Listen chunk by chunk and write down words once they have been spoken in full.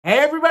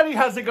everybody,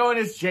 how's it going?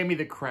 It's Jamie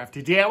the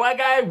Crafty DIY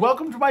Guy.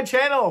 Welcome to my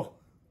channel.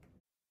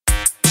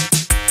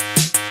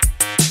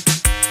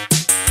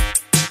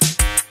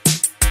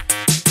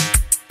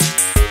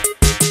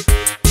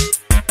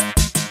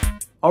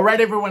 All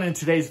right, everyone, in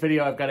today's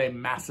video, I've got a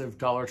massive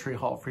Dollar Tree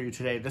haul for you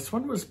today. This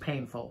one was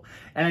painful.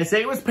 And I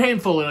say it was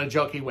painful in a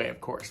joking way, of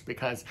course,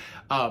 because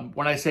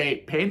when I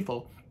say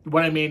painful,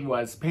 what I mean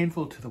was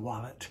painful to the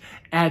wallet.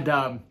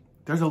 And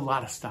there's a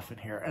lot of stuff in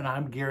here, and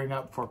I'm gearing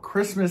up for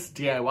Christmas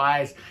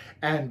DIYs.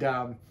 And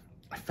I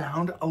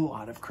found a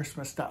lot of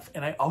Christmas stuff.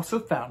 And I also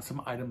found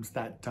some items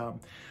that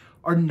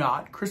are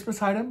not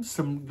Christmas items,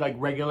 some like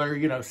regular,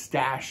 you know,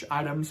 stash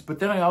items. But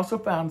then I also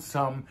found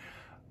some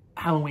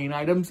Halloween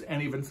items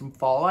and even some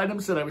fall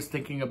items that I was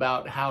thinking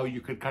about how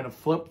you could kind of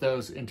flip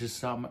those into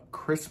some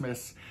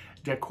Christmas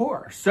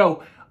decor.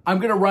 So I'm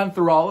going to run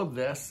through all of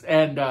this,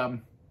 and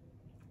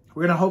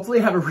we're going to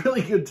hopefully have a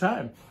really good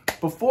time.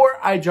 Before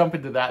I jump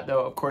into that,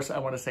 though, of course, I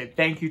want to say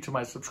thank you to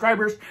my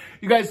subscribers.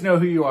 You guys know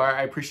who you are.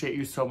 I appreciate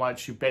you so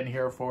much. You've been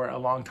here for a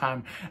long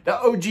time. The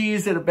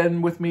OGs that have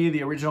been with me,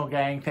 the original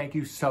gang, thank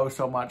you so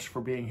much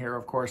for being here,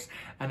 of course.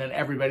 And then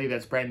everybody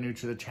that's brand new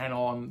to the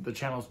channel, and the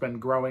channel's been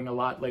growing a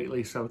lot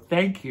lately, so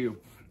thank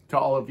you to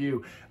all of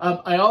you.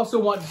 I also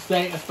want to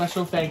say a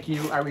special thank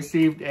you. I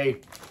received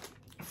a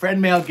friend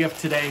mail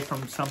gift today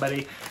from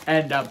somebody,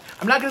 and I'm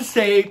not going to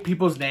say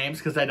people's names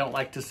because I don't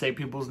like to say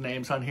people's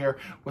names on here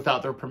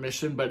without their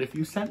permission, but if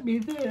you sent me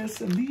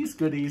this and these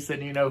goodies,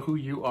 then you know who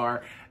you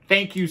are.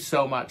 Thank you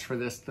so much for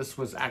this. This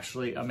was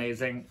actually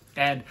amazing.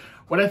 And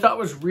what I thought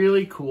was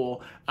really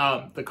cool,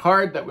 the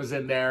card that was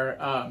in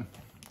there,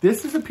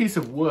 this is a piece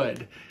of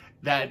wood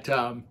that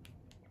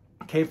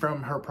came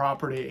from her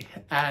property,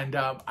 and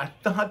I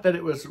thought that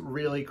it was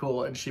really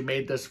cool, and she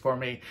made this for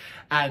me,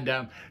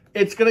 and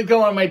it's gonna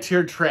go on my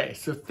tiered tray,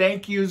 so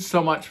thank you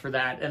so much for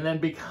that. And then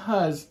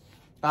because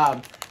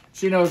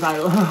she knows I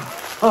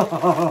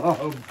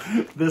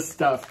love this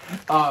stuff,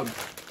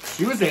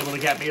 she was able to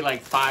get me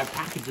like 5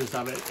 packages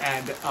of it,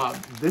 and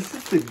this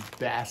is the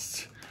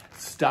best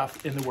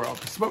stuff in the world.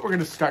 This is what we're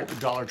going to start the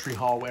Dollar Tree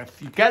haul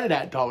with. You get it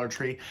at Dollar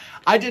Tree.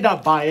 I did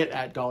not buy it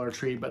at Dollar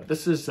Tree, but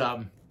this is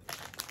the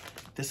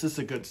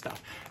good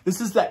stuff. This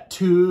is that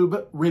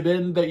tube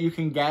ribbon that you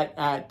can get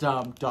at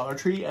Dollar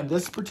Tree. And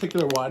this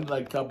particular one,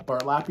 like the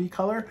burlappy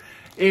color,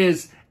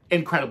 is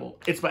incredible.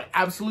 It's my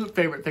absolute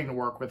favorite thing to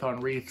work with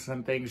on wreaths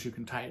and things. You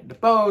can tie it into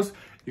bows.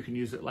 You can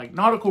use it like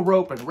nautical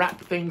rope and wrap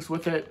things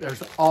with it.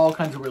 There's all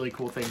kinds of really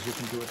cool things you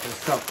can do with this.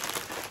 So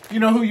you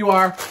know who you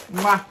are.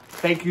 Mwah.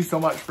 Thank you so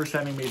much for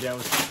sending me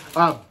those.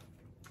 I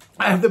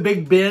have the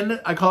big bin.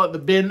 I call it the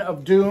bin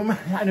of doom.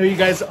 I know you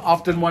guys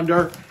often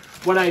wonder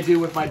what I do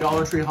with my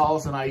Dollar Tree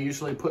hauls, and I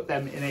usually put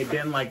them in a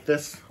bin like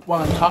this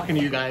while I'm talking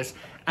to you guys.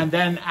 And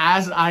then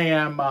as I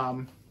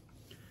am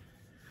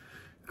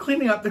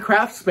cleaning up the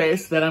craft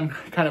space, then I'm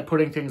kind of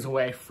putting things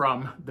away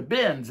from the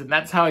bins. And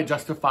that's how I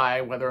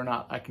justify whether or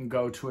not I can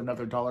go to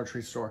another Dollar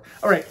Tree store.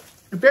 All right,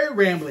 very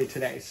rambly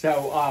today.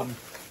 So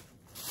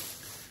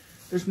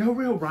there's no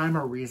real rhyme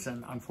or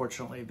reason,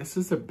 unfortunately. This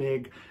is a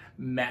big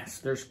mess.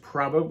 There's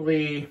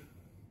probably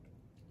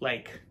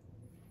like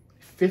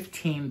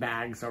 15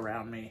 bags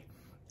around me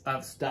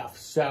of stuff.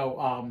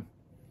 So,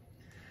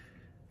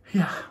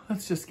 yeah,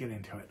 let's just get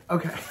into it.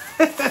 Okay.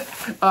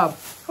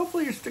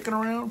 Hopefully you're sticking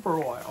around for a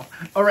while.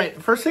 All right.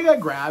 The first thing I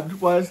grabbed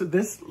was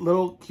this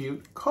little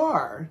cute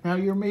car. Now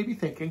you're maybe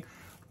thinking,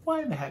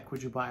 why in the heck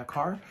would you buy a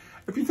car?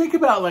 If you think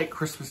about like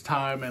Christmas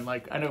time, and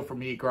like, I know for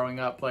me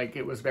growing up, like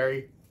it was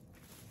very,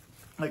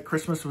 like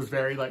Christmas was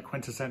very like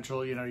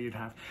quintessential, you know, you'd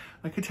have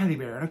like a teddy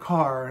bear and a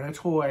car and a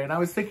toy. And I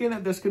was thinking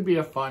that this could be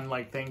a fun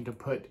like thing to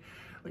put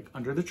like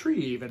under the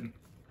tree even.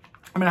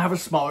 I'm going to have a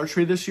smaller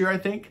tree this year, I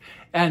think.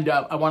 And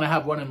I want to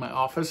have one in my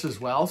office as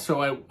well.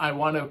 So I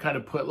want to kind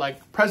of put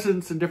like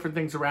presents and different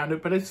things around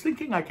it. But I was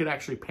thinking I could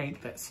actually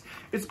paint this.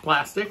 It's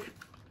plastic.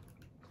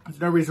 There's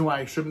no reason why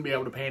I shouldn't be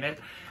able to paint it.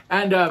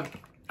 And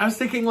I was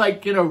thinking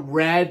like, you know,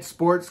 red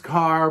sports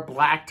car,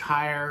 black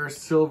tires,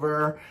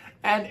 silver.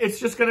 And it's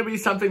just going to be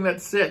something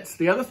that sits.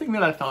 The other thing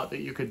that I thought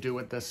that you could do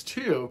with this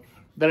too,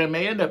 that I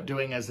may end up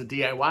doing as a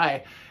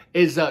DIY,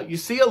 is you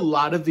see a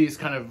lot of these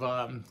kind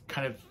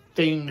of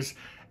things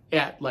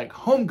at like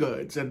Home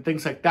Goods and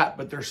things like that,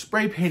 but they're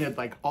spray painted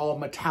like all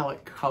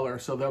metallic color.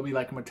 So there'll be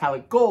like a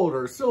metallic gold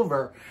or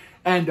silver,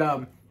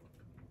 and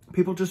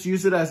people just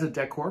use it as a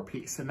decor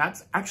piece. And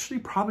that's actually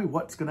probably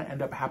what's going to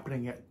end up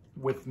happening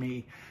with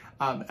me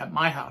at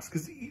my house.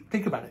 Because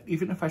think about it,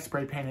 even if I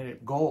spray painted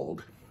it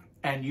gold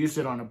and used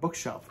it on a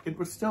bookshelf, it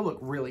would still look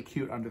really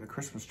cute under the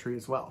Christmas tree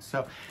as well.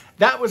 So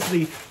that was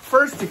the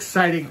first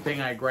exciting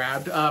thing I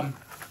grabbed. I'm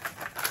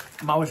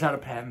always out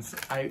of pens.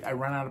 I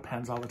run out of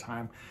pens all the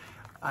time.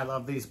 I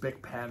love these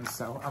big pens,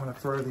 so I'm gonna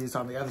throw these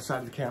on the other side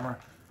of the camera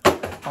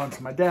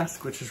onto my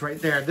desk, which is right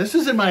there. This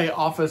is in my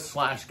office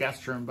slash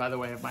guest room, by the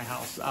way, of my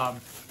house.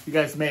 You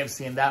guys may have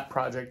seen that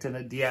project in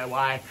a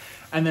DIY.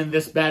 And then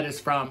this bed is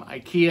from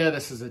IKEA.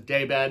 This is a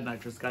day bed, and I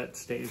just got it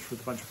staged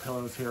with a bunch of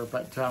pillows here.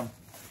 But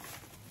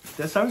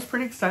this I was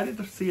pretty excited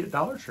to see at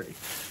Dollar Tree.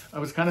 I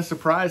was kind of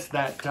surprised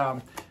that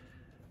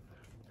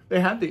they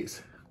had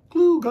these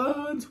glue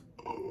guns.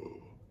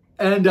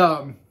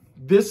 And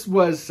this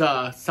was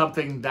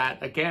something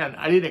that, again,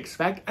 I didn't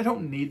expect. I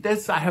don't need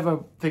this. I have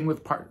a thing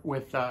with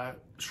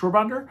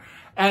Surebonder,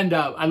 and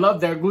I love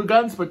their glue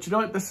guns, but you know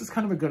what? This is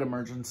kind of a good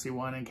emergency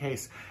one in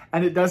case.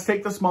 And it does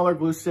take the smaller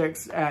glue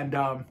sticks, and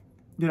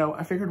you know,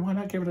 I figured why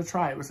not give it a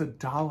try? It was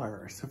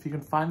 $1. So if you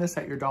can find this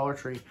at your Dollar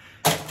Tree,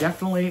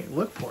 definitely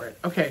look for it.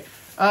 Okay,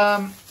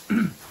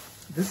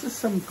 this is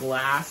some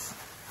glass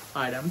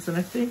items, and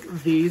I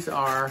think these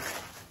are,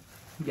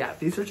 yeah,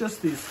 these are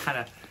just these kind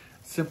of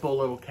simple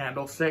little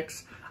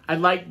candlesticks. I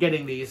like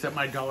getting these at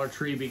my Dollar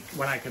Tree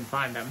when I can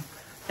find them.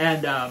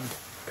 And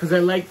because I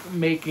like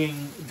making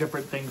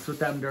different things with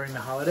them during the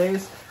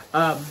holidays.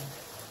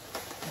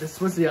 This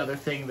was the other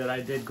thing that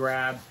I did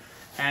grab.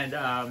 And did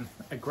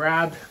I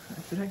grab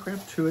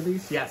 2 of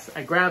these? Yes,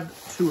 I grabbed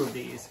 2 of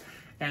these.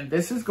 And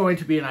this is going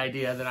to be an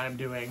idea that I'm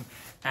doing.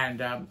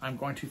 And I'm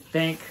going to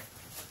thank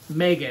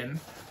Megan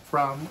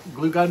from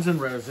Glue Guns and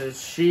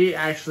Roses. She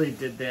actually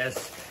did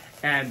this.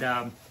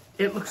 And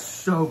it looks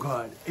so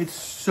good. It's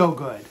so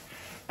good.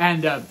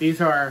 And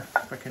these are,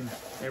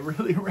 they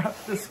really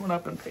wrapped this one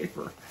up in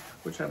paper,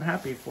 which I'm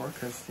happy for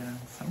because, you know,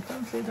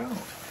 sometimes they don't.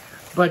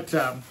 But,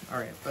 all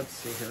right, let's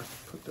see here.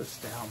 Put this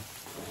down.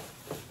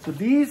 So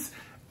these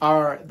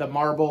are the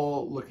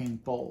marble looking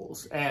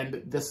bowls.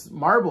 And this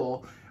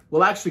marble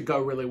will actually go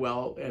really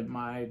well in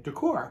my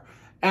decor.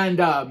 And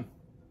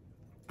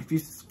if you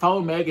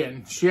follow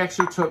Megan, she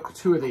actually took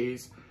 2 of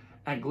these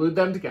and glued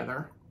them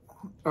together.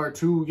 Or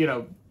 2, you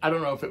know, I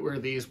don't know if it were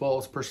these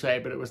bowls per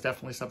se, but it was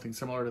definitely something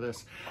similar to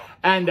this.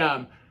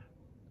 And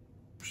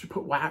she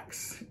put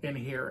wax in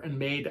here and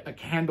made a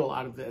candle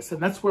out of this.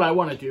 And that's what I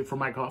want to do for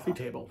my coffee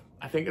table.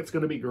 I think it's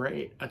going to be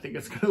great. I think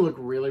it's going to look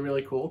really,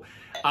 really cool.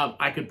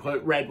 I could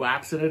put red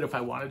wax in it if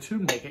I wanted to,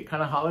 make it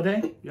kind of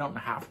holiday. You don't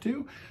have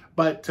to.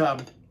 But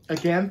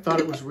again,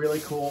 thought it was really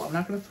cool. I'm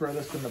not going to throw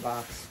this in the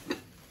box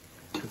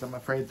because I'm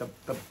afraid the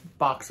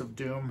box of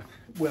doom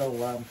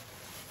will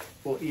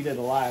eat it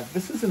alive.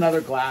 This is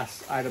another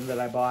glass item that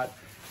I bought.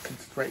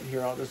 It's right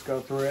here. I'll just go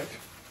through it.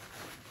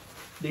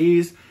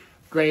 These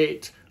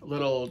great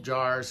little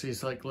jars,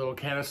 these like little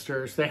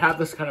canisters, they have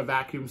this kind of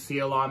vacuum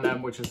seal on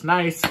them, which is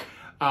nice.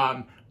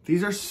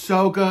 These are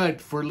so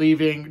good for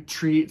leaving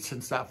treats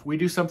and stuff. We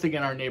do something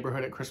in our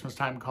neighborhood at Christmas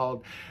time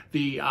called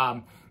the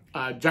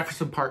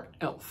Jefferson Park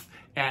Elf.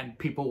 And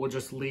people will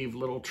just leave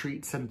little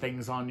treats and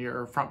things on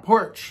your front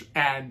porch.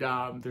 And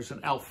there's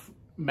an elf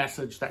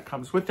message that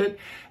comes with it,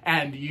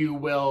 and you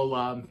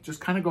will just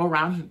kind of go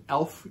around and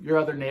elf your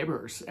other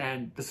neighbors.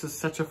 And this is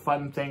such a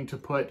fun thing to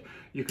put.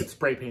 You could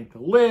spray paint the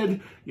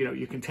lid, you know,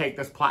 you can take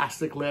this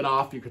plastic lid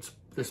off,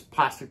 this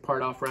plastic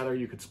part off rather,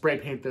 you could spray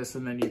paint this,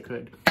 and then you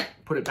could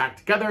put it back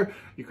together.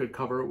 You could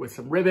cover it with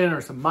some ribbon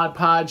or some Mod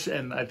Podge,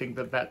 and I think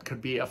that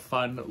could be a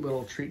fun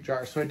little treat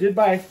jar. So I did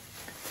buy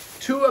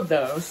 2 of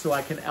those so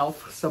I can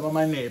elf some of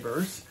my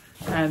neighbors.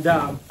 And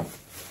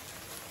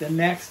the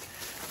next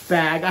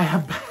bag, I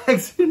have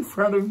bags in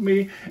front of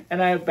me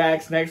and I have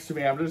bags next to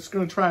me. I'm just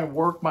going to try and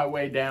work my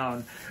way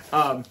down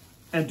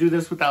and do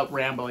this without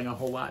rambling a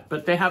whole lot.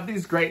 But they have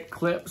these great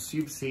clips.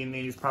 You've seen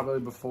these probably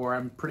before.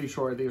 I'm pretty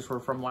sure these were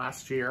from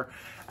last year.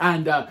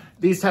 And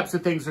these types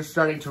of things are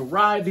starting to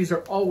arrive. These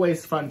are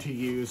always fun to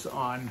use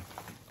on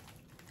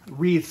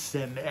wreaths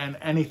and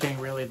anything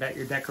really that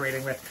you're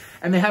decorating with.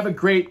 And they have a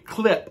great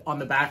clip on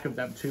the back of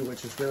them too,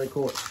 which is really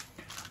cool.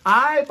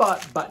 I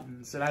bought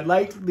buttons, and I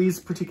liked these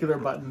particular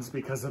buttons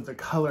because of the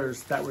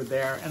colors that were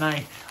there. And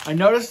I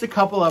noticed a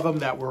couple of them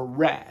that were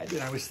red,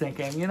 and I was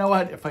thinking, you know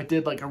what, if I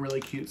did like a really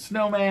cute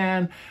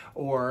snowman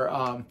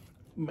or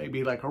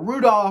maybe like a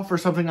Rudolph or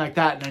something like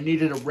that, and I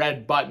needed a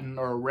red button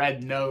or a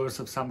red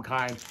nose of some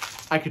kind,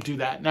 I could do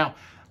that. Now,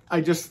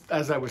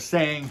 as I was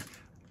saying,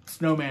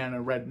 snowman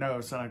and red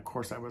nose, and of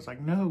course I was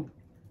like, no,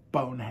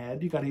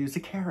 bonehead, you got to use a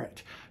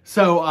carrot.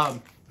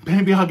 So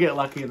maybe I'll get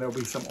lucky and there'll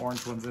be some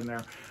orange ones in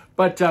there.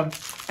 But,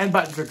 and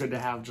buttons are good to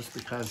have just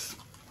because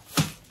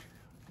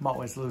I'm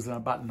always losing a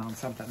button on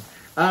something.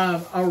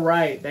 All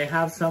right, they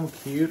have some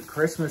cute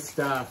Christmas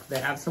stuff. They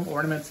have some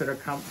ornaments that are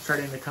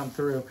starting to come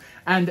through.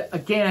 And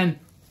again,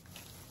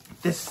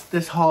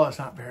 this haul is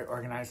not very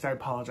organized. I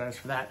apologize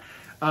for that.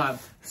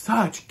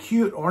 Such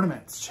cute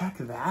ornaments. Check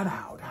that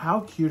out. How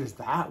cute is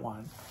that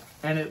one?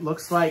 And it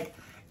looks like,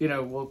 you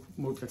know, we'll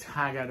move the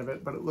tag out of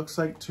it, but it looks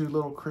like 2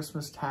 little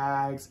Christmas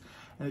tags,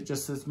 and it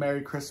just says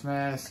Merry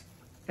Christmas.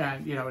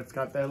 And, you know, it's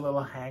got that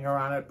little hanger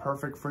on it,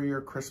 perfect for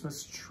your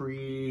Christmas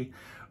tree.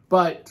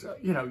 But,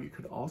 you know, you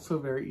could also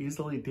very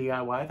easily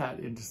DIY that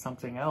into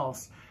something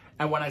else.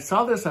 And when I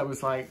saw this, I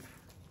was like,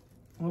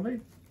 well, they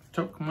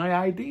took my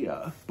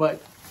idea.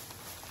 But,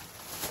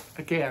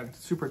 again,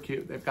 super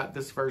cute. They've got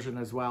this version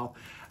as well.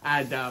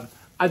 And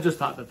I just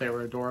thought that they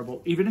were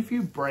adorable. Even if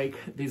you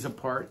break these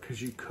apart,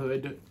 because you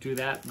could do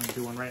that. I'm going to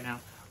do one right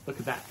now. Look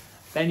at that.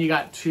 Then you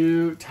got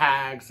 2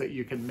 tags that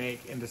you can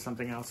make into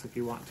something else if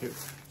you want to.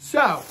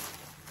 So,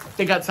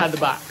 think outside the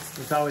box.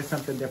 There's always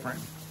something different.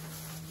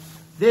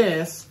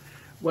 This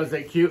was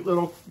a cute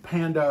little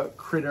panda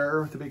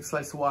critter with a big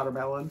slice of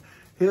watermelon.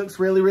 he looks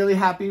really, really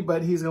happy,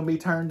 but he's going to be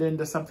turned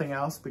into something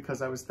else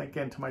because I was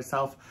thinking to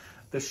myself,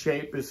 the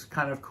shape is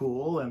kind of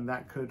cool and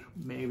that could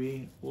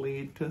maybe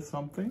lead to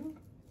something.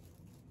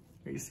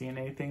 Are you seeing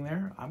anything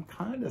there? I'm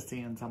kind of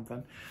seeing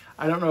something.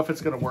 I don't know if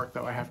it's going to work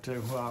though. I have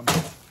to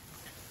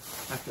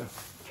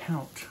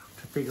count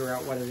to figure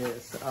out what it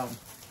is.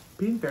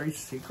 Being very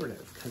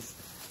secretive because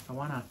I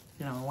want to,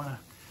 you know,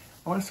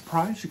 I want to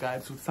surprise you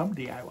guys with some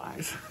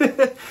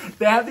DIYs.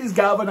 They have these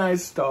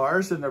galvanized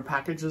stars in their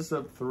packages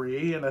of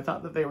 3, and I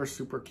thought that they were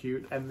super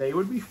cute, and they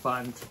would be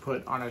fun to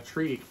put on a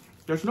tree.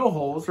 There's no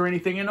holes or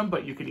anything in them,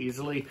 but you could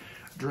easily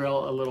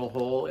drill a little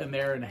hole in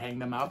there and hang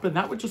them up, and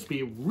that would just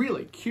be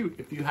really cute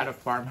if you had a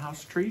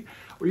farmhouse tree,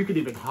 or you could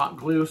even hot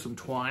glue some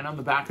twine on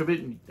the back of it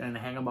and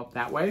hang them up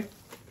that way.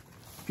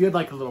 If you had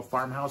like a little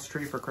farmhouse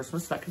tree for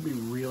Christmas, that could be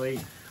really,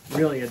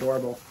 really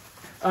adorable.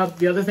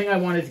 The other thing I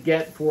wanted to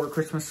get for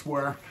Christmas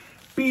were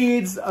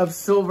beads of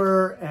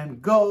silver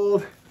and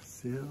gold.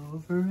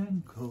 Silver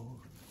and gold.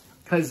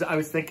 Because I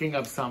was thinking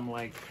of some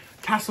like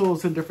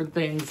tassels and different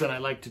things, and I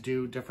like to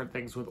do different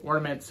things with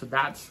ornaments, so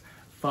that's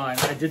fun.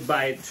 I did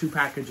buy 2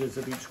 packages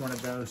of each one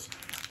of those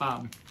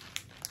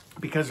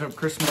because of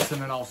Christmas,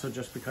 and then also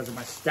just because of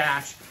my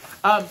stash.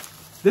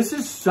 This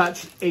is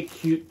such a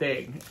cute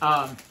thing.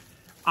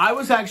 I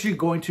was actually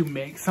going to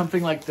make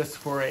something like this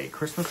for a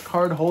Christmas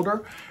card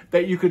holder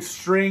that you could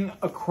string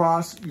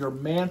across your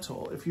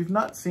mantle. If you've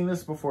not seen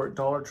this before at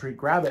Dollar Tree,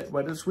 grab it.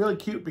 But it's really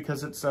cute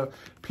because it's a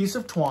piece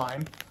of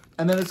twine,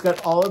 and then it's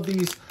got all of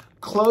these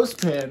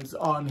clothespins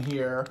on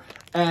here,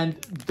 and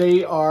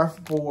they are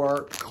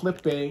for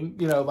clipping,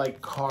 you know,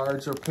 like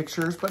cards or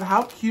pictures. But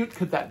how cute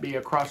could that be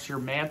across your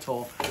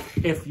mantle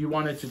if you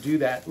wanted to do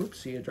that?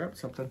 Oopsie, I dropped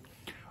something.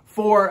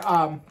 For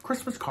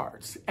Christmas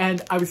cards.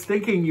 And I was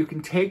thinking you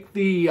can take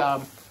the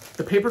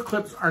paper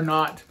clips are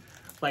not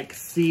like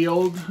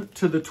sealed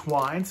to the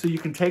twine, so you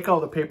can take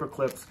all the paper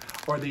clips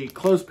or the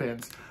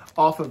clothespins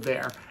off of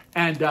there.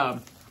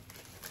 And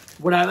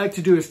what I like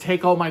to do is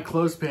take all my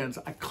clothespins,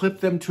 I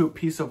clip them to a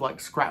piece of like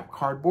scrap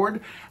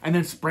cardboard, and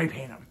then spray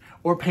paint them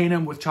or paint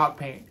them with chalk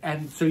paint.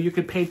 And so you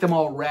could paint them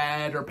all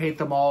red or paint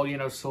them all, you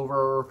know,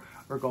 silver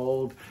or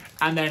gold,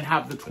 and then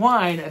have the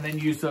twine and then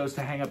use those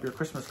to hang up your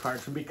Christmas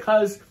cards. And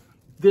because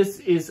this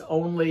is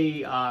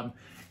only,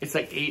 it's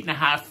like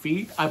 8.5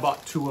 feet, I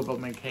bought 2 of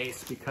them in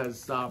case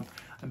because I'm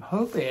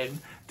hoping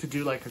to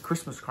do like a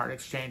Christmas card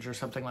exchange or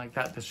something like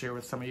that this year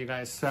with some of you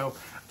guys. So,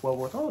 well,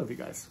 with all of you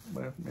guys.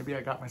 Maybe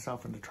I got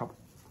myself into trouble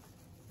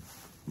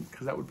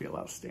because that would be a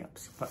lot of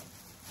stamps, but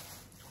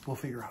we'll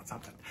figure out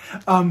something.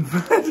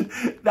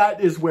 But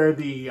that is where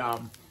the,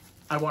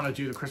 I want to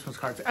do the Christmas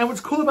cards. And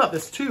what's cool about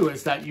this too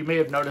is that you may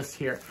have noticed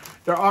here,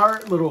 there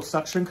are little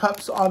suction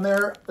cups on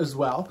there as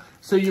well.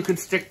 So you could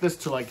stick this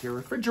to like your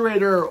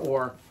refrigerator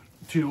or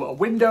to a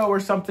window or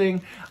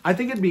something. I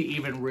think it'd be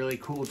even really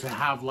cool to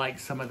have like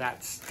some of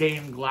that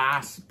stained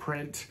glass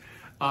print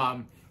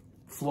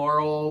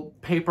floral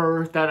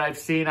paper that I've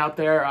seen out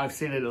there. I've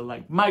seen it at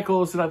like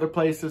Michael's and other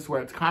places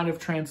where it's kind of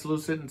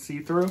translucent and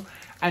see-through.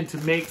 And to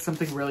make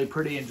something really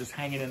pretty and just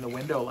hang it in the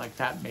window like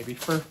that, maybe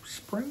for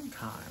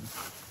springtime.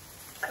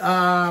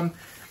 And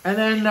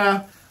then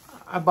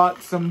I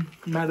bought some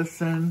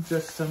medicine,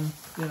 just some,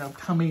 you know,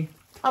 tummy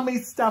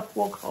stuff,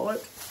 we'll call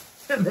it.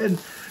 And then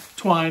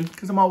twine,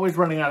 because I'm always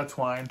running out of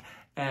twine.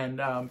 And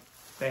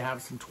they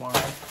have some twine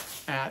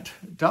at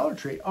Dollar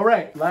Tree. All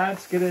right,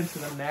 let's get into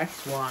the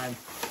next one.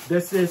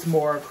 This is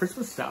more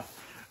Christmas stuff.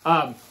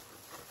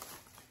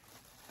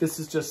 This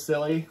is just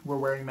silly. We're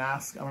wearing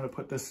masks. I'm going to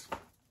put this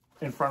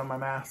in front of my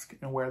mask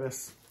and wear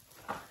this.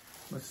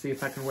 Let's see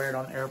if I can wear it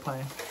on an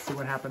airplane. See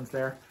what happens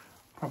there.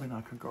 Probably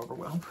not going to go over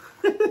well.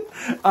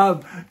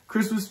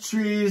 Christmas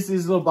trees,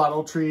 these little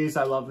bottle trees.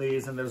 I love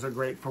these, and those are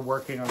great for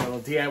working on little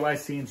DIY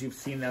scenes. You've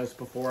seen those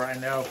before, I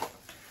know.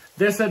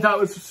 This I thought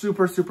was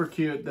super, super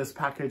cute. This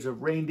package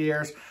of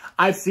reindeers.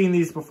 I've seen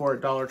these before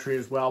at Dollar Tree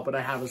as well, but I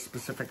have a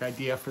specific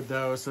idea for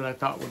those that I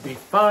thought would be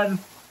fun.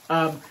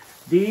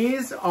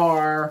 These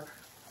are,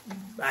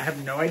 I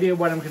have no idea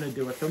what I'm going to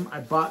do with them. I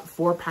bought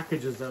 4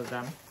 packages of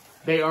them.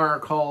 They are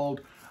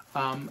called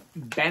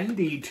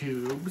bendy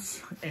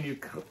tubes, and you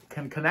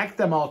can connect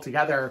them all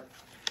together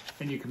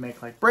and you can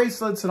make like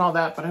bracelets and all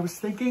that. But I was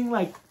thinking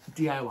like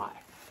DIY.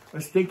 I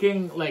was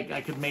thinking like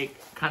I could make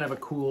kind of a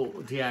cool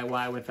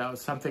DIY with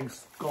those, something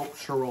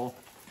sculptural.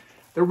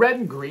 They're red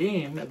and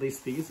green, at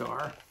least these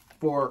are,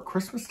 for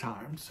Christmas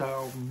time.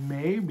 So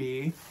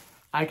maybe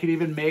I could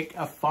even make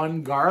a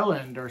fun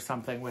garland or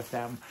something with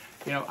them.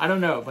 You know, I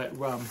don't know, but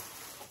we're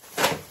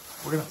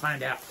gonna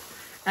find out.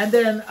 And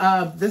then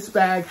this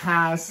bag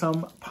has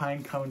some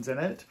pine cones in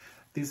it.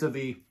 These are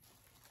the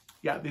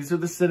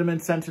cinnamon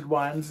scented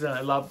ones, and I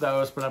love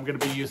those, but I'm going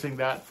to be using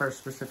that for a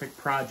specific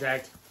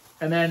project.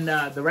 And then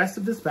the rest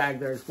of this bag,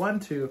 there's 1,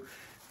 2,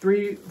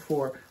 3,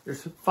 4.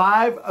 There's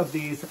 5 of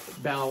these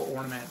bell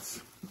ornaments.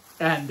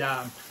 And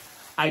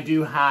I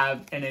do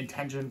have an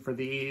intention for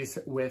these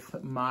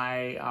with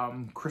my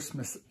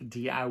Christmas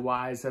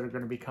DIYs that are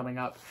going to be coming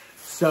up.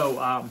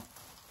 So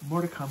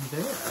more to come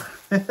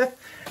there.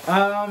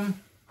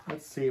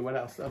 Let's see what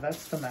else. Oh,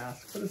 that's the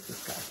mask. What is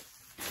this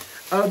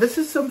guy? Oh, this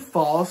is some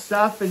fall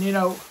stuff. And you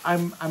know,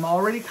 I'm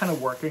already kind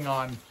of working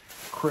on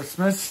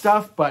Christmas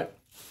stuff, but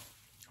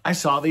I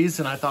saw these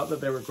and I thought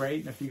that they were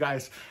great. And if you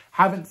guys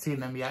haven't seen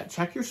them yet,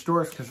 check your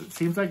stores, because it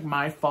seems like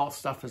my fall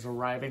stuff is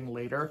arriving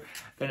later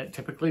than it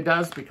typically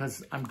does,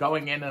 because I'm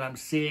going in and I'm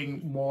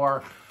seeing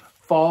more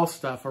fall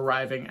stuff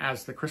arriving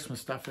as the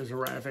Christmas stuff is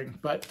arriving.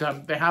 But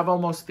they have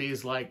almost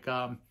these like,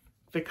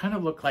 they kind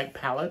of look like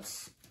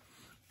palettes.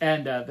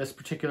 And this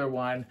particular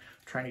one,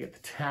 trying to get the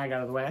tag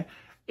out of the way,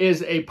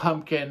 is a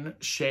pumpkin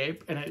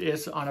shape, and it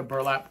is on a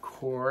burlap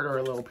cord or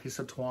a little piece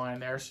of twine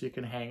there so you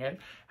can hang it.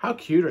 How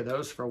cute are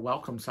those for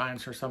welcome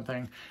signs or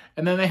something?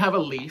 And then they have a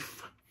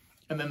leaf,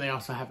 and then they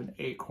also have an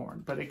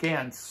acorn. But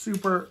again,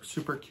 super,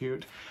 super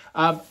cute.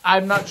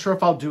 I'm not sure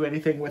if I'll do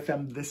anything with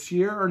them this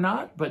year or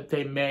not, but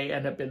they may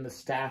end up in the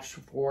stash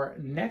for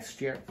next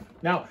year.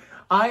 Now,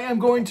 I am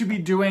going to be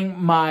doing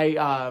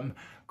my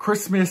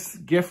Christmas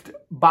gift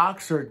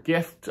box or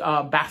gift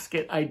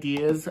basket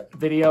ideas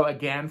video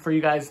again for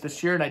you guys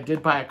this year. And I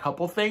did buy a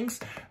couple things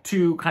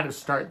to kind of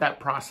start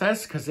that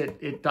process, because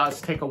it does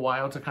take a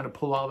while to kind of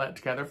pull all that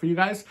together for you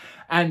guys.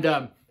 And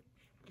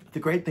the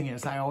great thing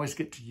is I always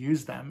get to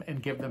use them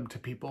and give them to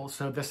people.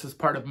 So this is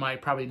part of my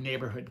probably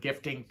neighborhood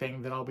gifting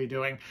thing that I'll be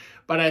doing.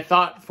 But I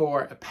thought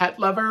for a pet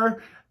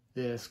lover,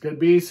 this could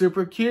be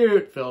super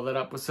cute. Fill it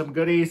up with some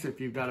goodies. If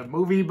you've got a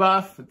movie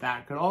buff,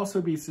 that could also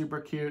be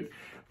super cute.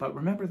 But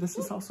remember, this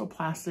is also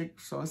plastic,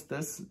 so is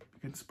this. You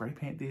can spray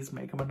paint these,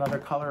 make them another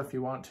color if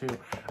you want to.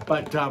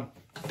 But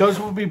those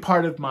will be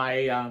part of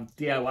my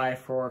DIY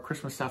for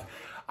Christmas stuff.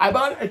 I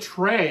bought a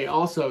tray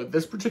also.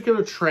 This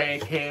particular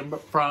tray came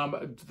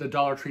from the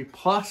Dollar Tree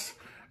Plus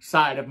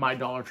side of my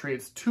Dollar Tree.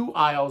 It's 2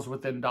 aisles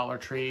within Dollar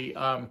Tree.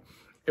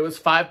 It was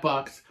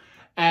 $5.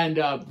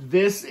 And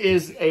this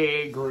is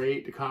a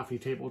great coffee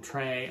table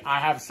tray.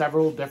 I have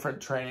several different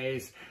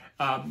trays.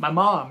 My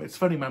mom, it's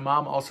funny, my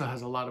mom also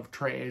has a lot of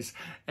trays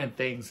and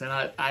things, and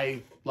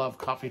I love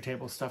coffee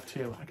table stuff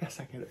too. I guess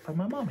I get it from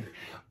my mommy.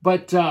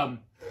 But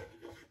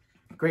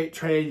great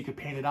tray, you could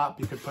paint it up,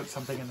 you could put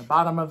something in the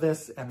bottom of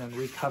this and then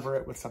recover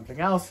it with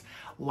something else.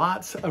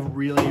 Lots of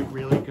really,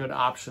 really good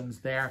options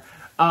there.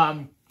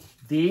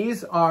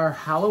 These are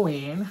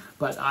Halloween,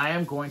 but I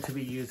am going to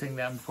be using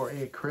them for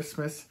a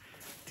Christmas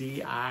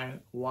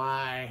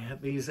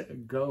DIY, these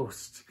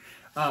ghosts.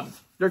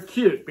 They're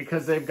cute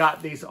because they've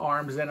got these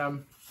arms in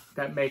them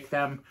that make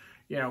them,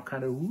 you know,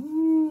 kind of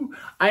woo.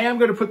 I am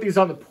going to put these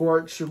on the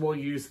porch, and we'll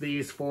use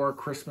these for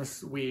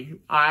Christmas.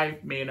 I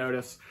may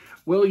notice,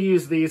 we'll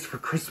use these for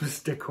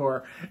Christmas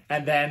decor,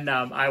 and then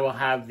I will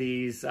have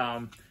these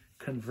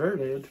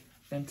converted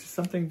into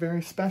something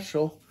very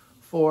special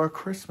for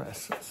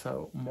Christmas.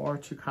 So more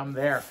to come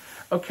there.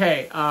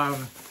 Okay,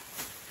 I've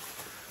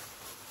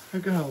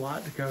got a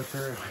lot to go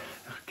through.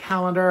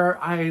 Calendar.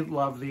 I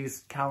love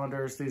these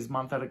calendars, these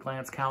month at a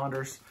glance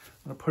calendars.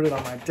 I'm going to put it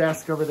on my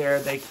desk over there.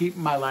 They keep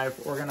my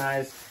life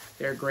organized.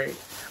 They're great.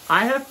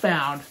 I have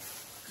found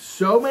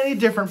so many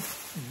different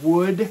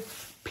wood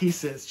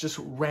pieces, just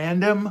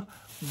random,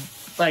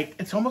 like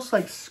it's almost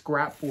like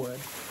scrap wood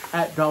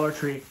at Dollar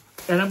Tree.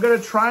 And I'm going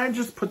to try and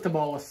just put them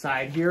all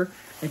aside here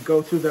and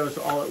go through those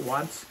all at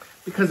once,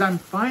 because I'm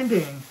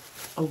finding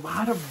a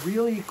lot of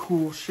really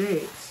cool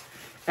shapes.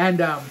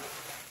 And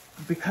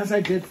because I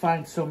did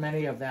find so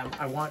many of them,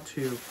 I want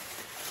to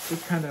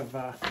just kind of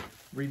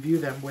review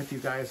them with you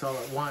guys all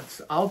at once.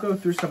 I'll go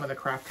through some of the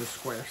Crafter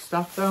Square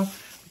stuff though,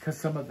 because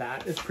some of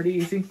that is pretty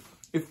easy.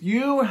 If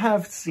you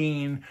have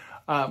seen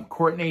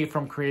Courtney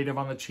from Creative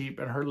on the Cheap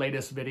and her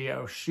latest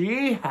video,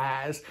 she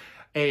has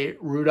a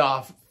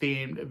Rudolph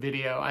themed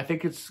video. I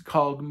think it's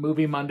called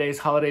Movie Mondays,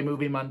 Holiday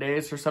Movie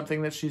Mondays or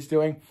something that she's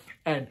doing.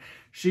 And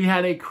she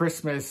had a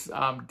Christmas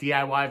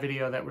DIY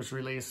video that was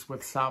released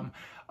with some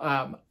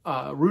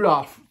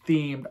Rudolph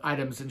themed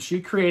items, and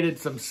she created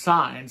some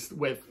signs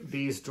with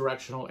these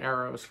directional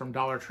arrows from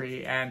Dollar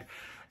Tree, and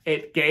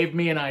it gave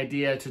me an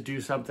idea to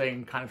do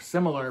something kind of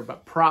similar,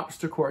 but props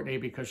to Courtney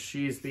because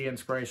she's the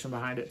inspiration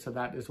behind it. So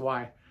that is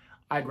why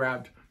I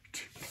grabbed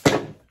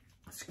two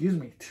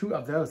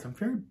of those. I'm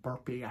very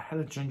burpy. I had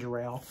a ginger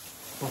ale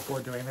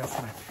before doing this,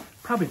 and I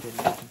probably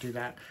didn't have to do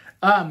that.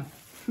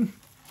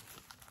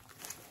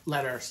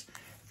 Letters.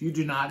 If you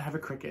do not have a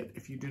Cricut,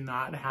 if you do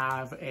not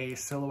have a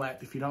Silhouette,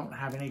 if you don't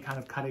have any kind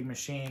of cutting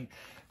machine,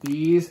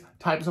 these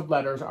types of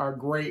letters are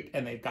great.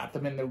 And they've got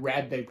them in the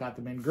red, they've got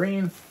them in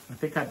green. I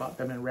think I bought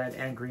them in red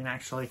and green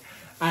actually.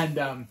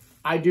 And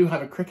I do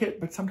have a Cricut,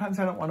 but sometimes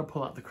I don't want to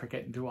pull out the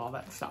Cricut and do all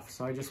that stuff.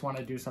 So I just want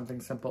to do something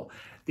simple.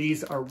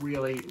 These are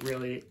really,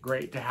 really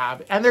great to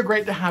have. And they're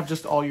great to have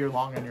just all year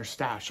long in your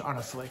stash,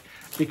 honestly,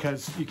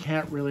 because you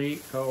can't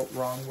really go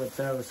wrong with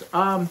those.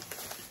 Oh,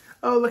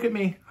 look at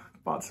me.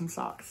 Bought some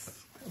socks.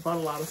 I bought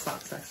a lot of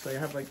socks, actually. I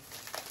have like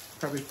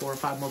probably 4 or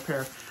 5 more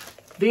pair.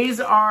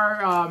 These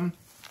are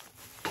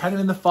kind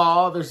of in the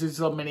fall. There's these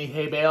little mini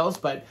hay bales,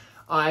 but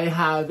I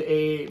have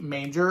a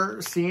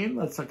manger scene.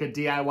 That's like a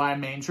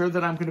DIY manger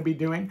that I'm going to be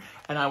doing.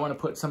 And I want to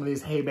put some of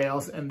these hay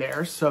bales in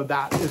there. So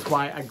that is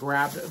why I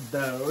grabbed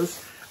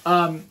those.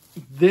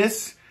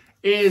 This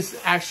is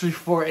actually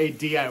for a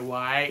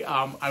DIY.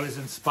 I was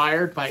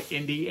inspired by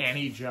Indie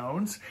Annie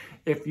Jones.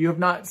 If you have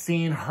not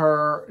seen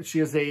her, she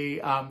has a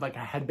like a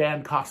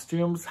headband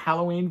costumes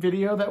Halloween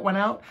video that went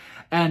out,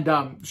 and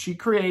she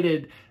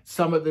created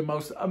some of the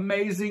most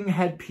amazing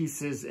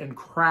headpieces and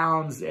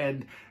crowns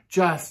and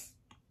just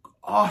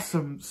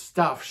awesome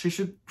stuff. She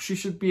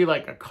should be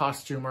like a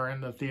costumer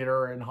in the theater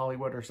or in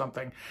Hollywood or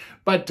something.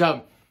 But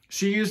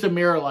she used a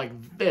mirror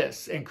like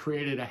this and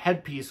created a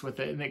headpiece with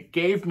it, and it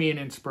gave me an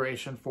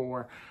inspiration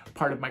for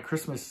part of my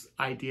Christmas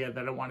idea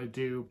that I want to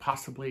do,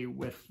 possibly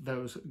with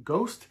those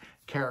ghost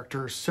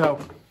characters. So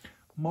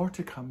more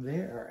to come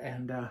there,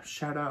 and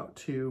shout out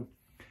to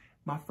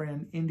my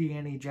friend Indie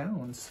Annie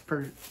Jones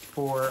for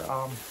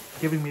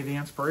giving me the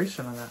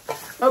inspiration on that.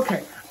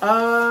 Okay,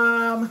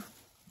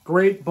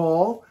 great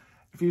bowl.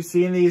 If you've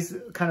seen these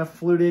kind of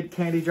fluted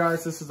candy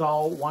jars, this is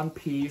all one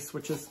piece,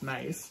 which is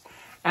nice.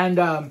 And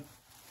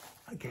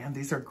again,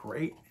 these are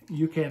great.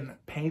 You can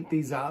paint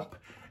these up.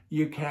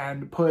 You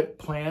can put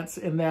plants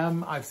in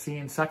them. I've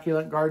seen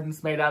succulent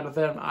gardens made out of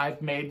them.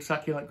 I've made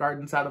succulent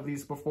gardens out of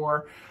these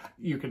before.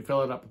 You can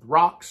fill it up with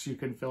rocks. You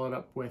can fill it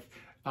up with,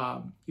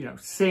 you know,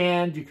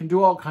 sand. You can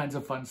do all kinds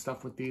of fun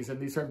stuff with these. And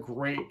these are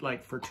great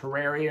like for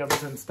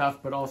terrariums and stuff,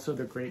 but also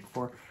they're great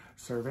for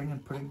serving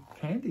and putting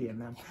candy in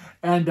them.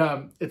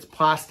 And it's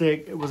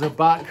plastic. It was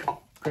 $1.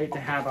 Great to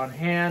have on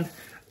hand.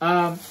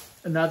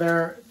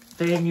 Another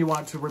thing you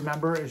want to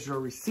remember is your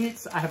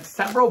receipts. I have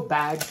several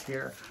bags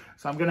here,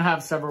 so I'm going to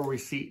have several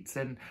receipts.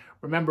 And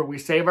remember, we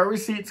save our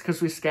receipts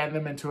because we scan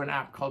them into an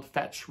app called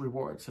Fetch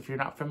Rewards. If you're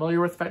not familiar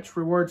with Fetch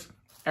Rewards,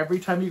 every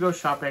time you go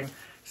shopping,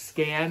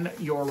 scan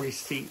your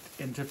receipt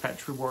into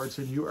Fetch Rewards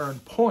and you earn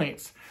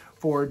points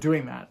for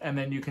doing that. And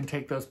then you can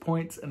take those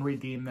points and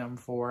redeem them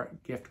for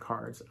gift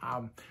cards.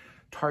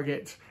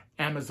 Target,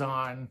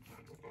 Amazon,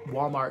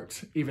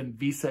 Walmart, even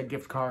Visa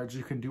gift cards.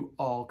 You can do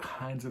all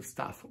kinds of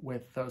stuff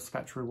with those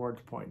Fetch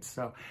Rewards points.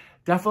 So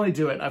definitely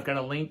do it. I've got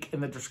a link in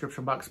the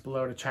description box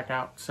below to check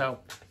out. So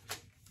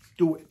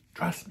do it.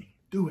 Trust me,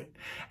 do it.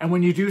 And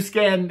when you do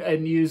scan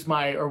and use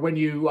when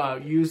you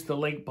use the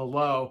link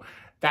below,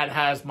 that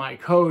has my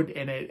code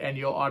in it, and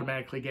you'll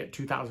automatically get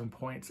 2,000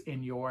 points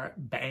in your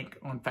bank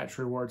on Fetch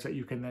Rewards that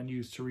you can then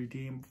use to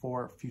redeem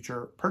for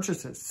future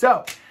purchases.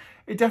 So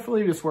it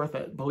definitely is worth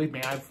it. Believe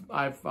me,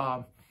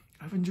 I've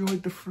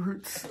enjoyed the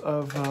fruits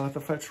of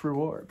the Fetch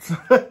Rewards.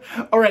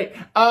 All right,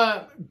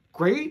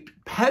 great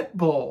pet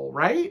bowl,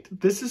 right?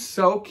 This is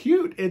so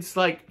cute. It's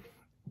like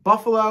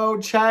buffalo,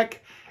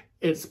 check.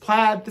 It's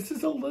plaid. This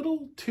is a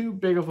little too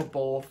big of a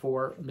bowl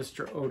for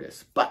Mr.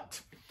 Otis,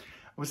 but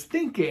I was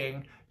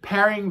thinking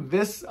pairing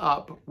this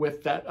up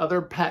with that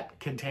other pet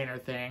container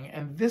thing,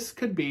 and this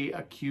could be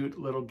a cute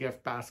little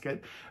gift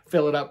basket.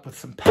 Fill it up with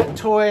some pet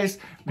toys,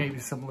 maybe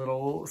some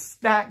little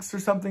snacks or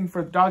something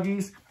for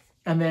doggies,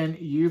 and then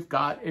you've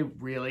got a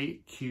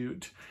really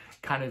cute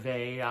kind of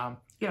a,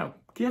 you know,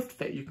 gift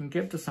that you can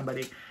give to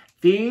somebody.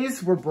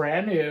 These were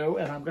brand new,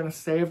 and I'm going to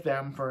save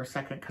them for a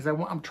second because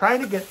I'm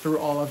trying to get through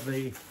all of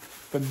the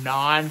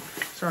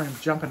sorry, I'm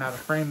jumping out of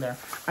frame there.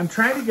 I'm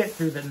trying to get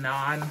through the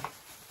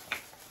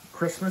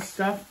Christmas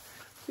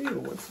stuff. Ew,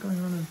 what's going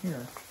on in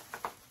here?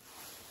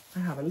 I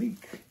have a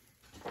leak.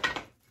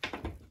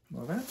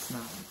 Well, that's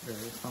not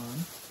very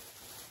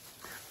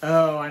fun.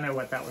 Oh, I know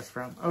what that was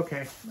from.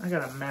 Okay, I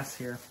got a mess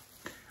here.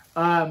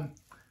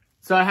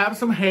 So I have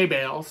some hay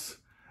bales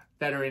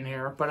that are in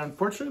here, but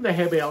unfortunately the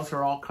hay bales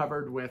are all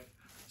covered with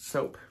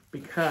soap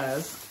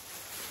because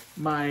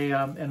my,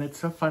 and it's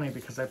so funny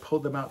because I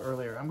pulled them out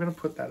earlier. I'm going to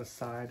put that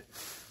aside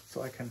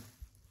so I can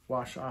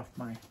wash off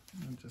my,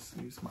 and just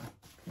use my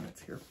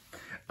pants here.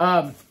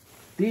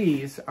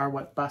 These are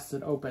what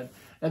busted open.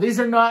 Now these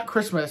are not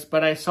Christmas,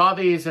 but I saw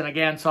these and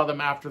again saw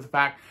them after the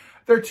fact.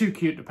 They're too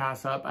cute to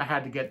pass up. I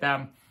had to get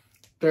them.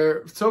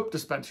 They're soap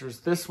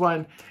dispensers. This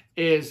one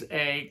is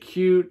a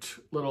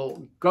cute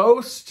little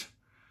ghost.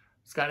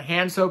 It's got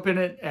hand soap in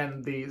it,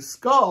 and the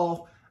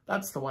skull,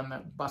 that's the one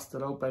that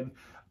busted open.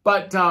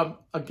 But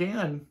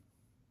again,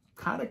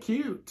 kind of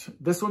cute.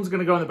 This one's going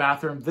to go in the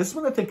bathroom. This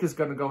one I think is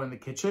going to go in the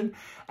kitchen.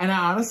 And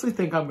I honestly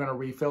think I'm going to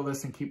refill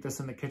this and keep this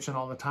in the kitchen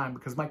all the time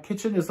because my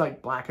kitchen is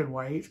like black and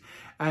white.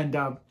 And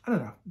I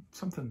don't know,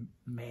 something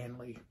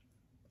manly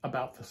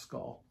about the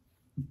skull.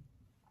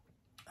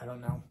 I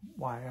don't know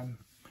why I'm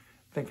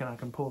thinking I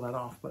can pull that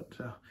off, but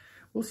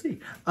we'll see.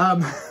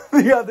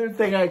 The other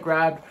thing I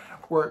grabbed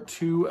were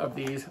 2 of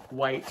these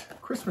white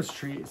Christmas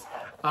trees.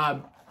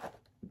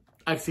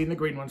 I've seen the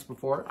green ones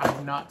before. I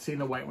have not seen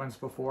the white ones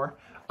before.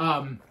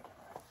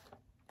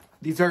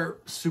 These are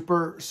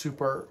super,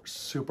 super,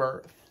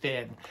 super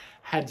thin.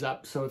 Heads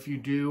up. So if you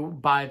do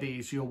buy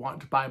these, you'll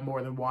want to buy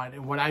more than one.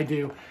 And what I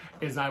do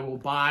is I will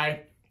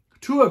buy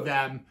 2 of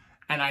them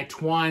and I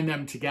twine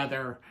them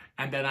together.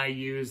 And then I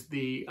use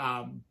the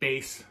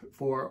base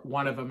for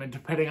one of them. And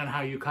depending on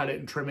how you cut it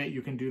and trim it,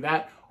 you can do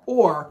that.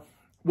 Or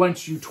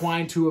once you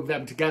twine 2 of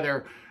them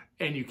together,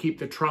 and you keep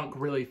the trunk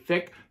really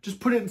thick, just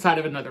put it inside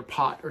of another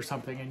pot or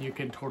something and you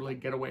can totally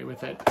get away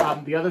with it.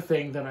 The other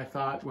thing that I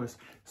thought was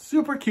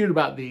super cute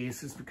about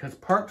these is because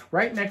parked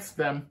right next to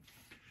them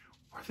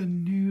are the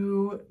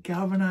new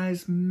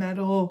galvanized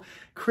metal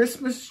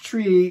Christmas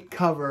tree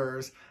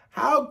covers.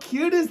 How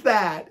cute is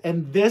that?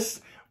 And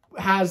this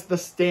has the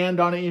stand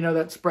on it, you know,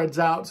 that spreads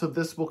out, so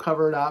this will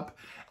cover it up.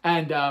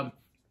 And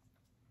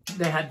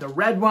they had the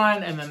red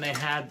one, and then they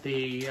had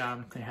the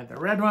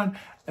red one,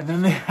 and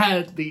then they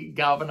had the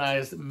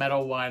galvanized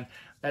metal one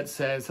that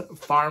says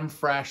Farm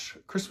Fresh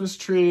Christmas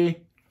Tree.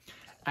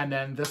 And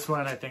then this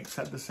one, I think,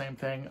 said the same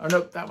thing. Oh,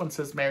 no, that one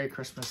says Merry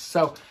Christmas.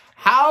 So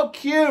how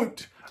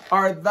cute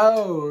are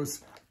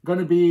those going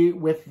to be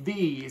with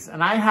these?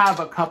 And I have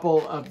a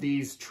couple of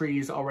these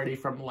trees already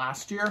from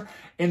last year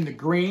in the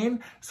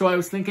green. So I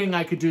was thinking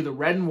I could do the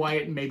red and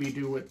white and maybe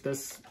do with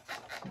this,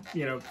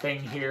 you know,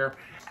 thing here.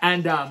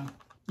 And,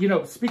 you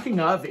know,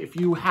 speaking of, if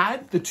you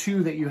had the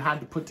two that you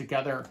had to put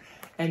together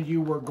and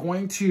you were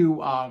going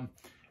to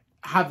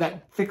have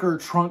that thicker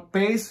trunk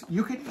base,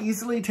 you could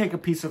easily take a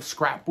piece of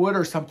scrap wood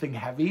or something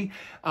heavy,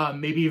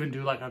 maybe even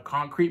do like a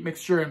concrete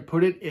mixture and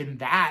put it in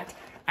that,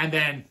 and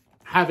then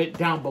have it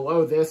down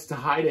below this to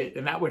hide it,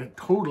 and that would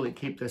totally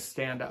keep this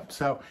stand up.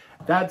 So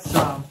that's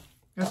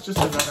just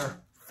another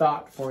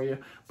thought for you.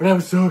 But I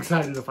was so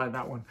excited to find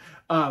that one.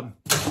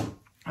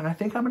 And I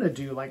think I'm gonna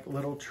do like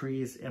little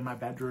trees in my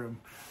bedroom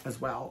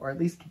as well, or at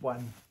least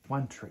one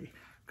tree,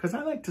 because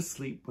I like to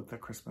sleep with the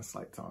Christmas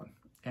lights on.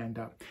 And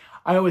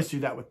I always do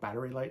that with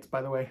battery lights,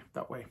 by the way.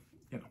 That way,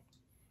 you know,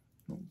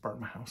 won't burn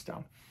my house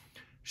down.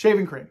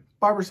 Shaving cream,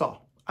 Barbasol.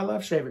 I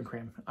love shaving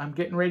cream. I'm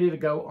getting ready to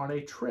go on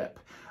a trip.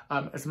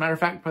 As a matter of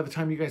fact, by the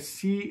time you guys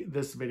see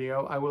this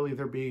video, I will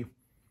either be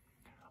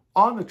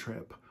on the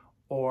trip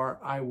or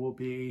I will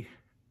be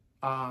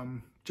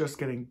just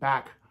getting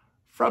back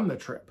from the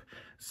trip.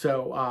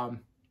 So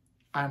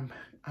I'm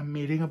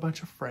meeting a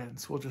bunch of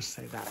friends, we'll just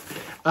say that.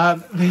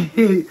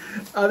 The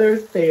other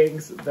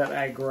things that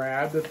I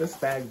grabbed with this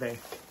bag, they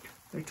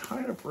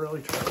tie it up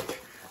really tight.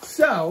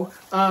 So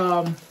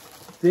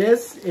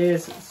this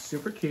is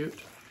super cute.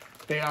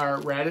 They are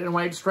red and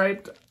white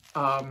striped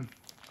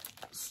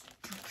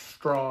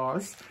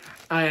straws,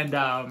 and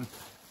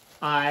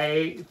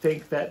I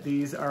think that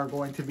these are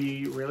going to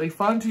be really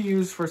fun to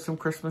use for some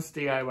Christmas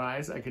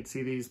DIYs. I could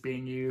see these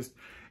being used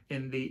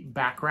in the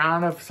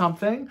background of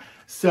something.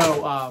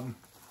 So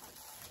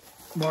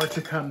more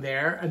to come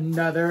there.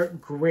 Another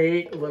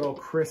great little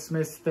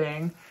Christmas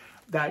thing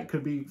that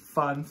could be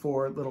fun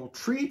for little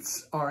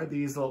treats are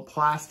these little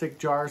plastic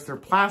jars. They're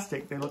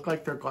plastic. They look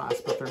like they're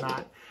glass, but they're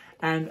not.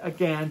 And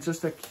again,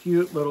 just a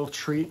cute little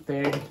treat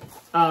thing.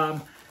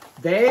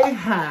 They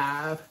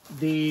have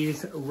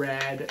these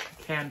red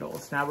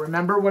candles. Now,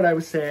 remember what I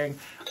was saying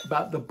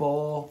about the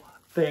bowl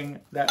thing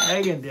that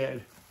Megan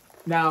did.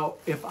 Now,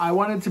 if I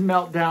wanted to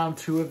melt down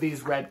 2 of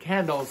these red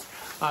candles,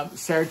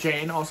 Sarah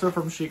Jane, also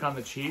from Chic on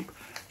the Cheap,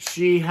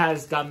 she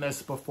has done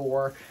this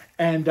before.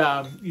 And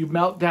you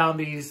melt down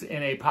these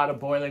in a pot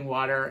of boiling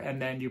water,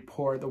 and then you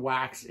pour the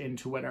wax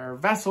into whatever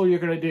vessel you're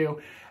going to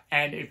do.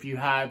 And if you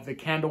have the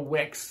candle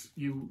wicks,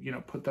 you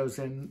know, put those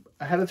in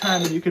ahead of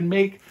time, and you can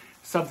make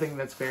something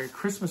that's very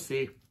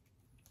Christmassy.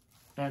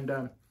 And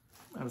I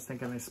was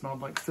thinking they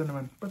smelled like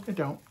cinnamon, but they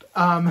don't.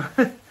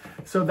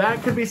 So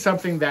that could be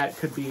something that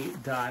could be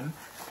done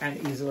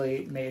and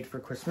easily made for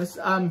Christmas.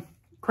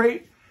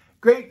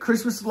 Great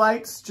Christmas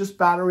lights, just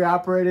battery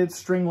operated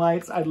string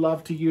lights. I'd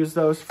love to use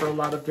those for a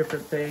lot of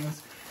different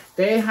things.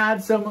 They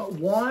had some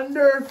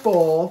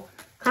wonderful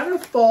kind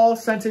of fall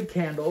scented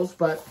candles,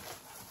 but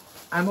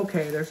I'm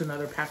okay. There's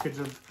another package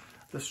of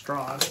the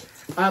straws.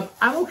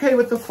 I'm okay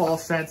with the fall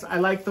scents. I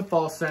like the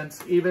fall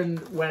scents even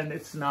when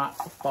it's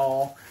not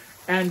fall.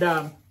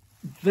 And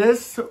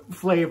this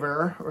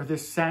flavor or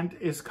this scent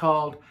is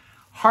called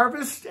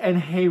Harvest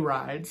and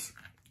Hayrides.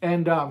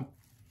 And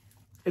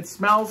it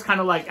smells kind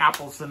of like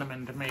apple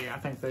cinnamon to me. I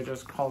think they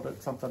just called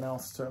it something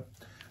else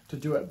to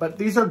do it. But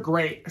these are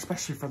great,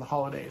 especially for the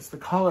holidays. The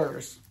color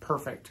is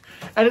perfect.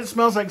 And it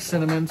smells like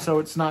cinnamon, so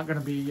it's not going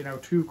to be, you know,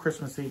 too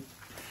Christmassy.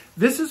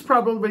 This is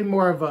probably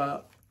more of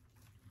a...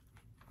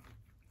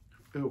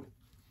 Ooh,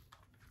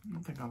 I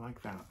don't think I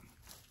like that.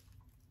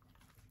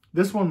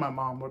 This one my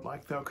mom would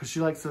like, though, because she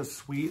likes those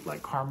sweet,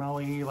 like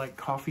caramel-y, like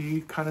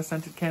coffee kind of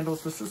scented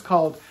candles. This is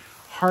called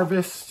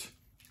Harvest...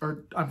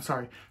 or I'm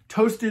sorry,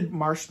 Toasted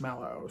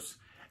Marshmallows.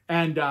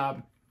 And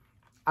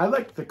I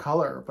like the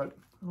color, but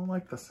I don't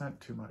like the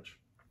scent too much.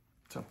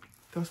 So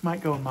those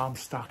might go in Mom's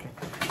stocking.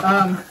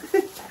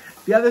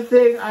 The other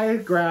thing I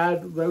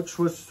grabbed, which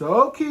was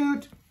so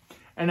cute,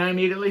 and I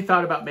immediately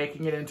thought about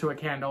making it into a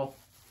candle.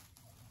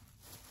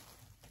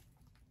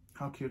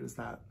 How cute is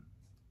that?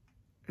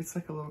 It's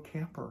like a little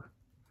camper.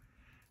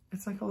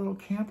 It's like a little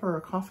camper,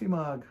 a coffee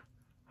mug.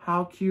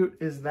 How cute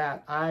is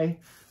that? I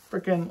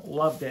freaking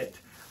loved it.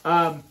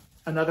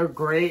 Another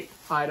great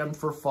item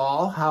for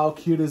fall. How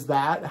cute is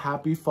that?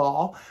 Happy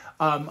fall.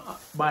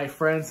 My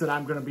friends that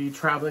I'm going to be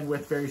traveling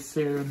with very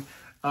soon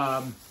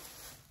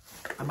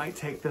I might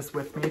take this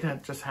with me to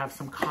just have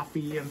some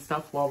coffee and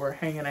stuff while we're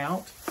hanging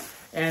out.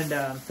 And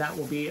that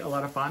will be a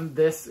lot of fun.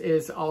 This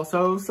is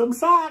also some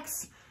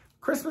socks.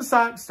 Christmas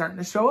socks starting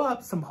to show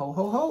up. Some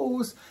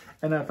ho-ho-hos.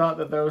 And I thought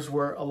that those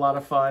were a lot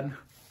of fun.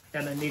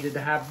 And I needed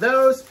to have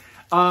those.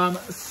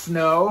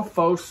 Snow,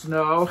 faux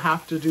snow.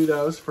 Have to do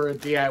those for a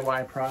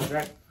DIY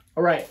project.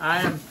 All right,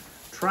 I am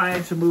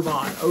trying to move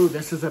on. Oh,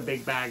 this is a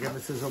big bag, and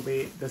this will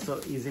be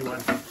an easy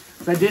one.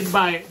 So I did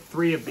buy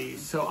 3 of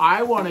these. So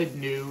I wanted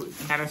new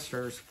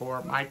canisters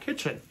for my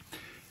kitchen.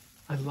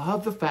 I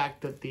love the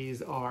fact that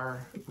these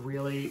are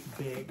really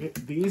big.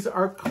 These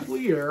are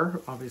clear,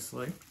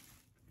 obviously.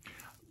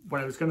 What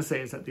I was going to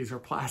say is that these are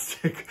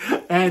plastic.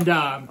 And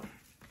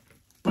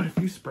but if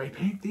you spray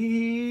paint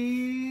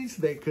these,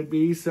 they could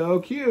be so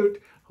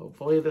cute.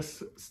 Hopefully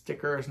this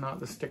sticker is not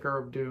the sticker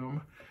of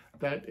doom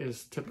that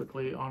is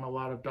typically on a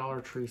lot of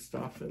Dollar Tree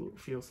stuff. It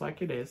feels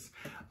like it is.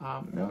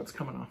 No, it's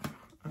coming off.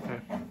 Okay.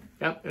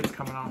 Yep, it's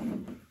coming off.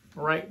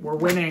 All right, we're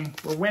winning.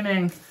 We're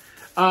winning.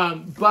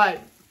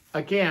 But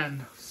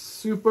again,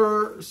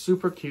 super,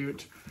 super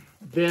cute.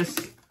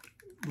 This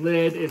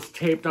lid is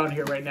taped on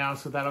here right now,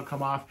 so that'll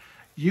come off.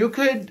 You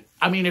could,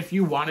 I mean, if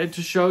you wanted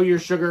to show your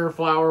sugar,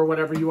 flour,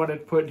 whatever you wanted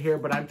to put in here,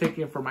 but I'm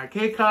thinking for my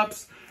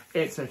K-cups,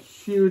 it's a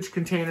huge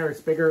container.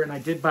 It's bigger, and I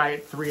did buy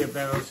 3 of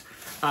those.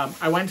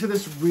 I went to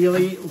this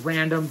really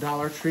random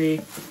Dollar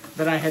Tree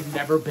that I had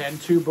never been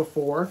to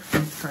before. I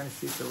was trying to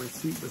see if the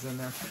receipt was in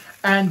there.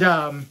 And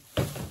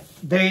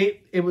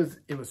it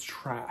was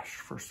trash,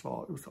 first of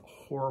all. It was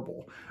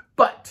horrible.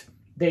 But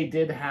they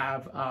did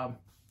have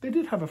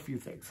a few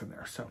things in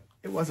there, so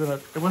it wasn't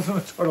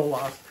a total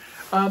loss.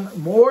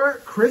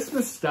 More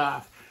Christmas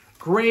stuff.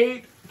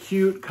 Great,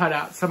 cute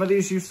cutout. Some of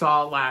these you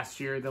saw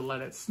last year, the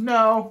Let It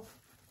Snow.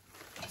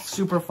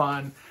 Super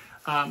fun.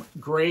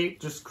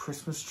 Great, just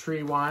Christmas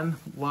tree one.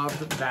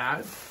 Loved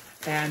that.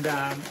 And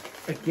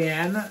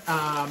again,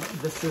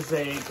 this is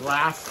a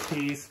glass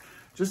piece.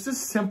 Just a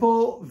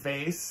simple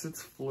vase.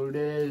 It's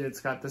fluted. It's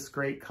got this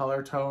great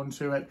color tone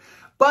to it.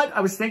 But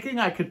I was thinking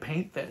I could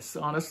paint this,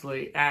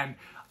 honestly. And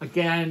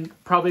again,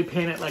 probably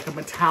paint it like a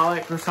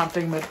metallic or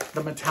something. But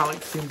the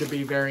metallics seem to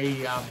be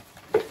very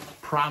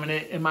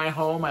prominent in my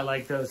home. I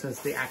like those as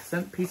the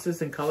accent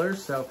pieces and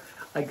colors. So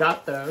I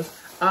got those.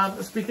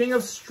 Speaking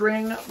of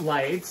string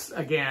lights,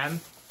 again,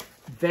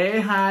 they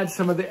had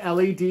some of the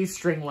LED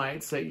string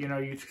lights that, you know,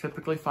 you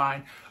typically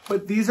find,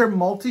 but these are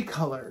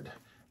multicolored.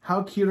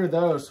 How cute are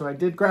those? So I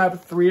did grab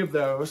 3 of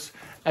those.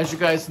 As you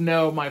guys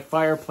know, my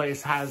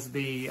fireplace has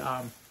the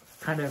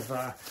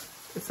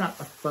it's not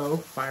a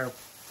faux fire.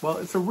 Well,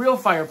 it's a real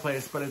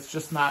fireplace, but it's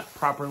just not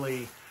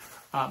properly,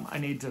 I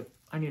need to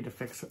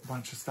fix a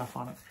bunch of stuff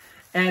on it.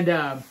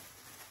 And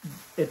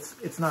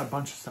it's not a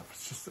bunch of stuff,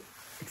 it's just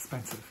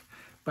expensive.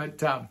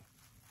 But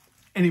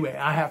anyway,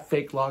 I have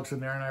fake logs in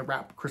there, and I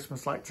wrap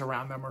Christmas lights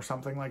around them or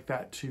something like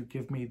that to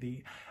give me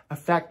the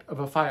effect of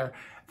a fire.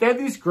 They have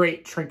these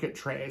great trinket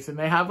trays, and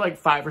they have like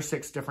 5 or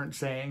 6 different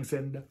sayings.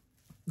 And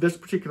this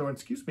particular one,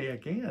 excuse me,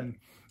 again,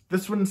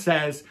 this one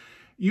says,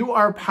 "You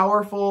are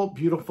powerful,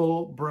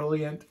 beautiful,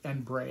 brilliant,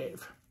 and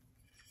brave."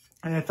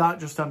 And I thought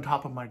just on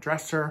top of my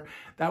dresser,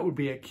 that would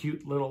be a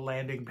cute little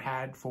landing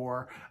pad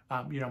for,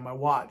 you know, my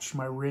watch,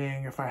 my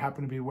ring, if I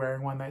happen to be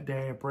wearing one that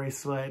day, a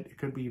bracelet. It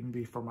could even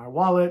be for my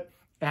wallet.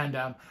 And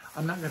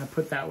I'm not going to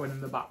put that one in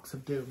the box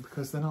of doom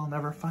because then I'll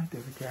never find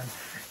it again.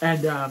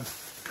 And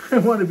I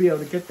want to be able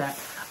to get that.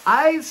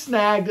 I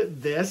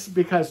snagged this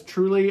because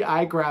truly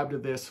I grabbed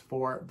this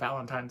for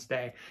Valentine's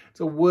Day.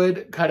 It's a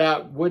wood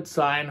cutout, wood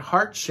sign,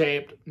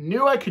 heart-shaped.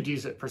 Knew I could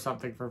use it for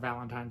something for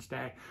Valentine's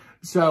Day.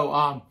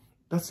 So,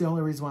 that's the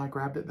only reason why I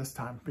grabbed it this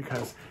time,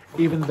 because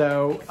even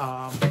though,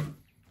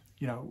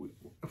 you know,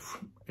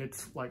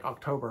 it's like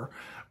October,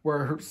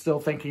 we're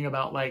still thinking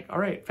about like, all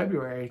right,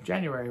 February,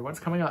 January, what's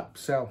coming up?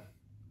 So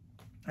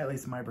at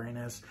least my brain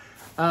is.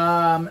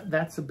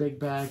 That's a big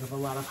bag of a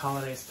lot of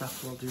holiday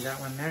stuff. We'll do that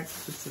one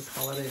next. This is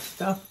holiday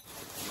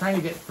stuff. Trying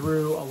to get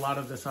through a lot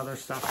of this other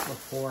stuff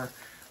before.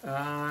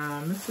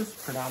 This is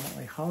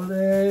predominantly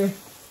holiday.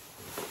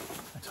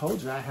 I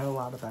told you I had a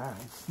lot of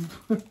bags.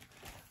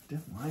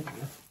 Didn't like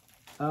it.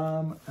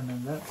 And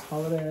then that's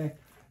holiday,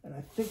 and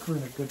I think we're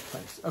in a good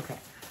place. Okay,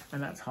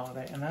 and that's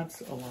holiday, and that's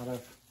a lot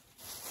of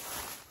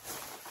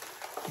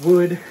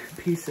wood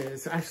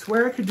pieces. I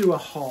swear I could do a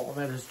haul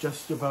that is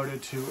just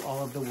devoted to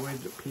all of the wood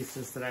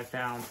pieces that I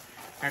found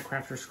at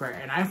Crafter Square.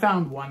 And I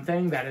found one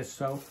thing that is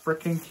so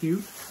freaking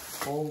cute.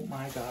 Oh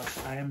my gosh,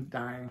 I am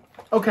dying.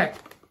 Okay,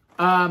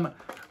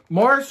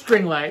 more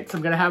string lights.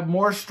 I'm going to have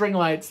more string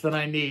lights than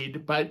I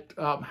need, but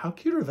how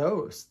cute are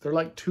those? They're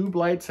like tube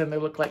lights, and they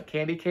look like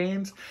candy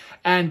canes.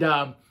 And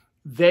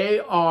they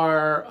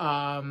are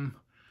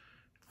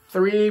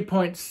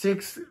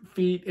 3.6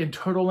 feet in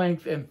total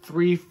length and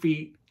 3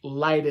 feet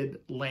lighted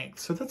length.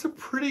 So that's a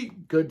pretty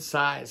good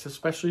size,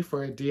 especially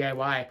for a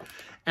DIY.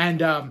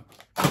 And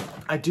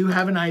I do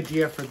have an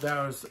idea for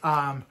those.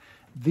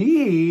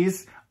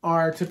 These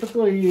are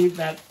typically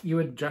that you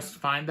would just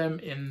find them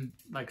in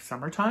like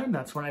summertime.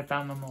 That's when I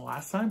found them the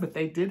last time, but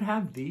they did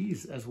have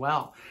these as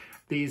well.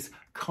 these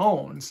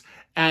cones.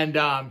 And,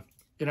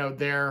 you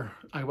know,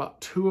 I bought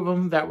 2 of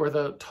them that were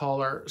the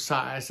taller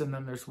size. And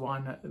then there's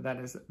one that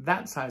is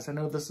that size. I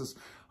know this is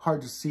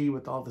hard to see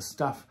with all the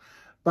stuff,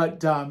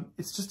 but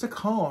it's just a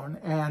cone.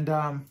 And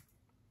I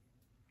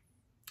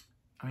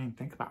mean,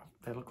 think about it.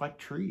 They look like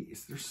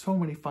trees. There's so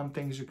many fun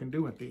things you can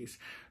do with these.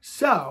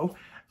 So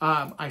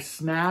I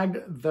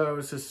snagged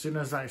those as soon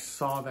as I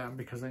saw them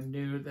because I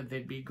knew that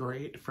they'd be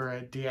great for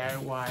a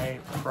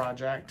DIY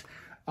project.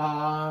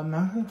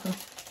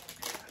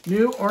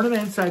 New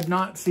ornaments. I've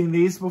not seen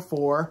these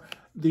before.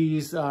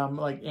 These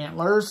like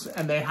antlers,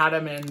 and they had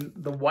them in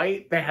the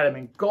white, they had them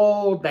in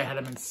gold, they had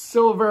them in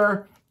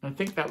silver. I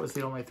think that was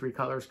the only 3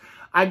 colors.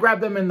 I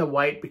grabbed them in the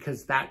white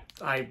because that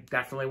I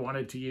definitely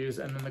wanted to use.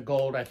 And then the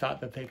gold, I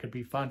thought that they could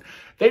be fun.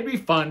 They'd be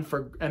fun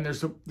for, and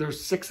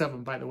there's 6 of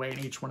them, by the way, in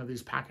each one of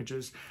these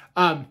packages.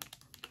 I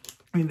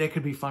mean, they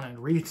could be fun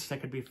in wreaths. They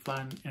could be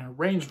fun in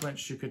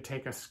arrangements. You could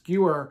take a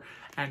skewer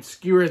and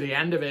skewer the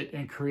end of it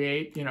and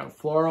create, you know,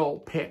 floral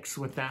picks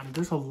with them.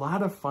 There's a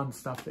lot of fun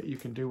stuff that you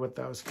can do with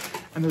those.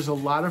 And there's a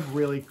lot of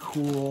really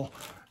cool,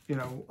 you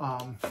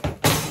know,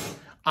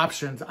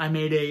 options. I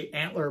made a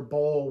antler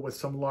bowl with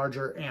some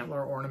larger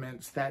antler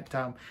ornaments that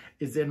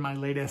is in my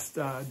latest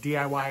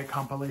DIY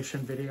compilation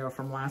video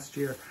from last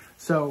year.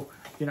 So,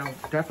 you know,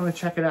 definitely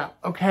check it out.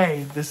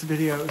 Okay, this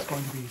video is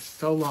going to be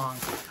so long.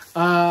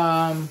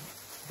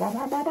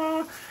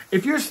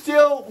 If you're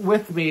still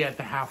with me at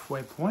the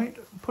halfway point,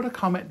 put a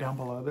comment down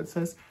below that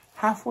says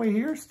halfway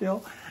here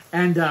still.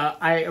 And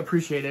I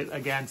appreciate it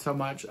again so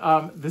much.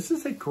 This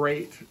is a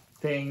great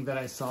thing that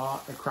I saw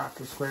at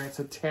Crafter Square. It's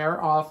a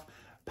tear off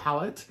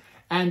palette,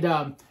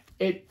 and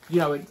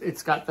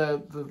it's got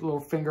the little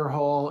finger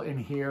hole in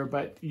here,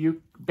 but you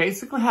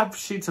basically have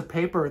sheets of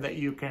paper that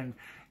you can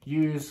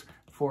use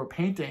for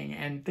painting.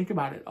 And think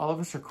about it, all of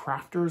us are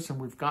crafters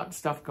and we've got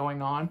stuff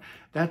going on.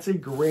 That's a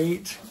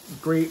great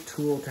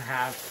tool to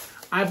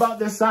have. I bought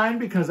this sign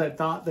because I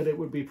thought that it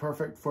would be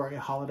perfect for a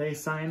holiday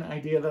sign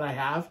idea that I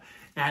have.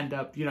 And,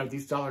 you know,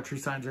 these Dollar Tree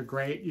signs are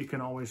great. You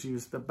can always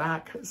use the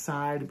back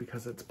side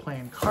because it's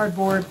plain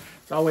cardboard.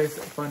 It's always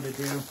fun to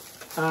do.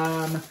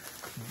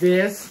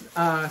 This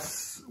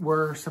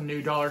were some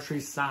new Dollar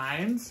Tree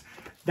signs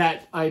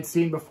that I'd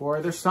seen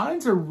before. Their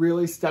signs are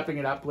really stepping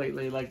it up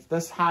lately. Like,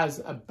 this has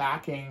a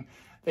backing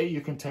that you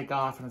can take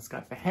off, and it's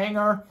got the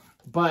hanger.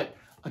 But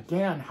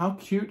again, how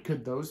cute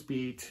could those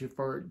be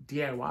for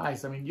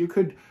DIYs? I mean, you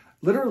could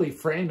literally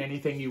frame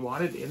anything you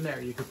wanted in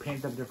there. You could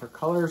paint them different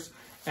colors.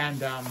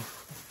 And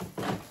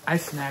I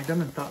snagged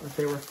them and thought that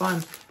they were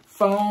fun.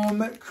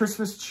 Foam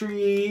Christmas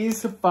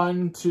trees,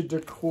 fun to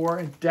decor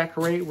and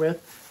decorate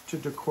with,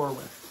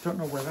 Don't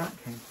know where that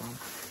came from.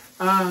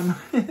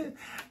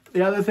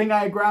 The other thing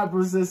I grabbed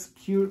was this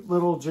cute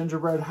little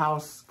gingerbread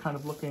house kind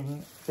of looking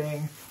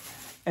thing.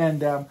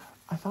 And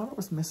I thought it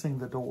was missing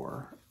the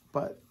door,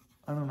 but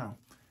I don't know.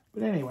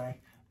 But anyway,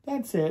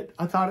 that's it.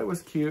 I thought it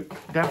was cute.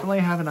 Definitely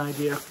have an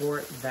idea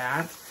for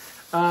that.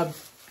 I'm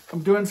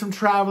doing some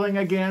traveling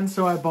again,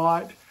 so I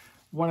bought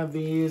one of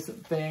these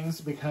things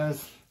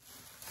because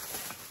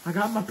I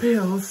got my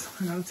pills.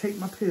 I gotta take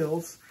my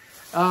pills.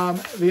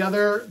 The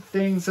other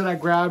things that I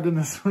grabbed, and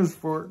this was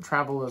for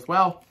travel as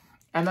well,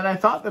 and then I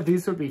thought that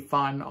these would be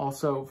fun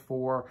also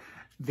for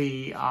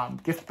the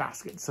gift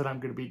baskets that I'm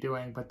going to be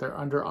doing, but they're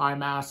under eye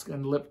mask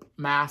and lip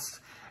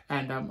masks,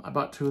 and I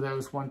bought 2 of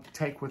those, one to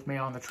take with me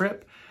on the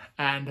trip,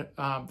 and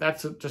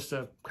that's just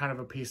a kind of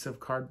a piece of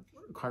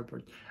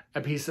cardboard,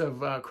 a piece of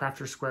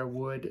Crafter Square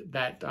wood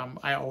that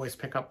I always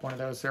pick up one of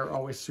those. They're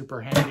always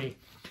super handy.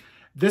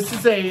 This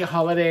is a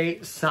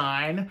holiday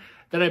sign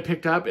that I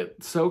picked up.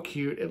 It's so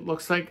cute. It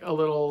looks like a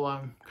little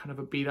kind of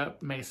a beat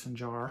up mason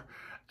jar.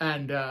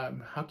 And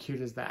how cute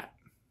is that?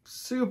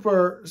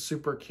 Super,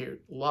 super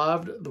cute.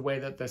 Loved the way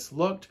that this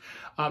looked.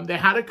 They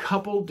had a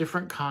couple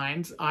different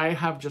kinds. I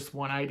have just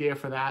one idea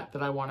for that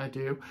I want to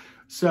do.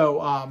 So,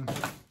 I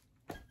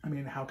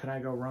mean, how can I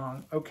go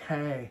wrong?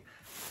 Okay.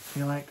 I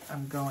feel like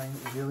I'm going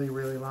really,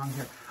 really long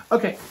here.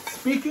 Okay,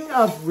 speaking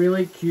of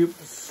really cute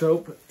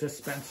soap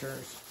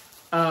dispensers,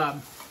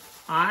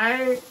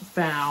 I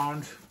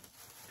found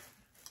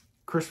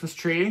Christmas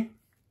tree,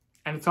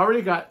 and it's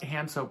already got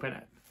hand soap in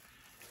it,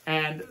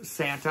 and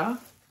Santa.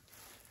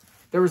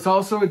 There was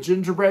also a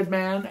gingerbread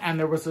man, and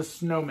there was a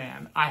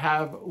snowman. I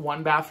have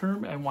 1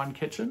 bathroom and 1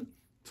 kitchen,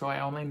 so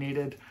I only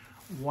needed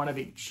 1 of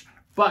each.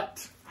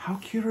 But how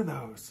cute are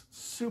those?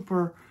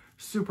 Super,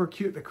 super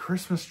cute. The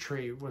Christmas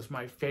tree was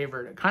my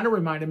favorite. It kind of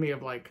reminded me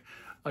of like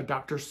a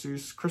Dr.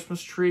 Seuss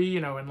Christmas tree, you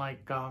know, and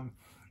like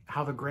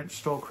How the Grinch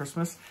Stole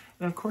Christmas.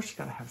 And of course you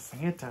gotta have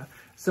Santa.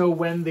 So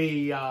when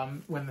the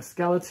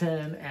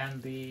skeleton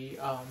and the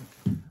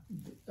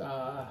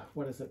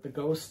the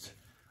ghost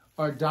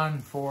are done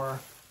for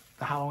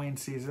the Halloween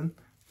season,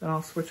 then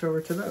I'll switch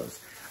over to those.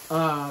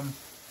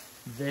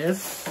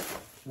 This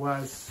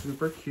was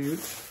super cute.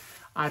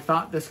 I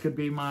thought this could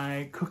be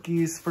my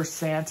cookies for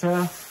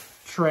Santa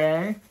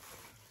tray.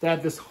 They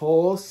had this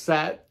whole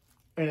set,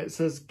 and it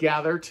says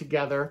gather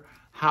together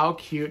How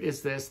cute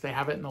is this? They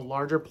have it in the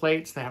larger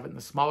plates. They have it in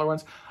the smaller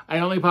ones. I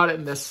only bought it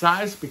in this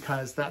size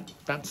because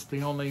that's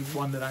the only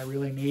one that I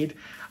really need.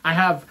 I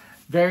have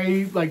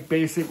very like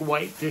basic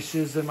white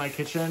dishes in my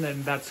kitchen,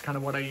 and that's kind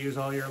of what I use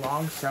all year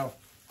long. So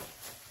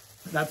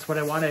that's what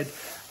I wanted.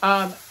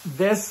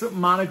 This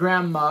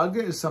monogram mug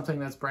is something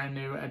that's brand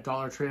new at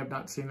Dollar Tree. I've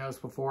not seen those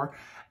before.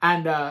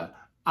 And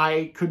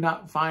I could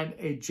not find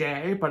a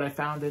J, but I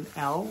found an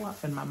L,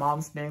 and my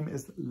mom's name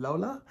is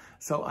Lola.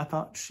 So I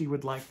thought she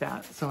would like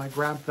that. So I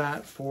grabbed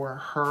that for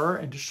her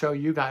and to show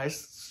you guys.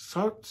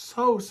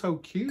 So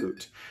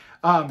cute.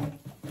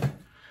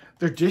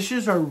 Their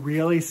dishes are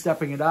really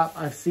stepping it up.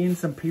 I've seen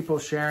some people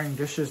sharing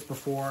dishes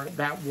before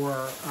that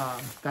were,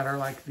 that are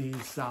like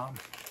these,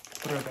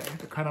 what are they?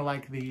 They're kind of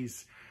like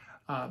these,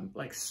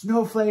 like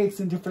snowflakes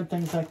and different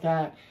things like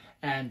that.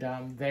 And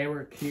they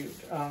were cute.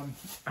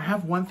 I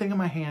have one thing in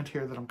my hand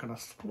here that I'm gonna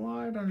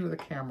slide under the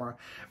camera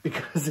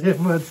because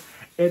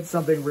it's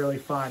something really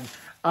fun.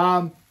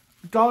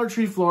 Dollar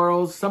Tree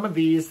florals, some of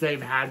these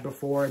they've had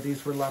before.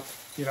 These were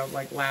left, you know,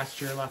 like last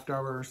year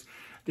leftovers.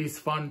 These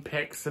fun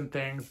picks and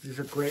things. These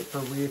are great for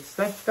wreaths.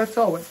 That's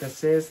all what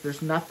this is.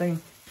 There's nothing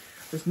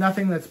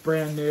that's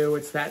brand new.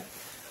 It's that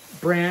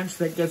branch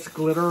that gets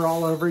glitter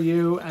all over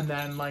you, and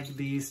then like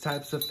these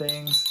types of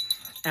things.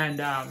 And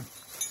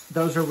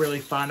those are really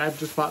fun. I've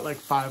just bought like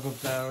 5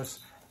 of those.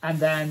 And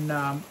then,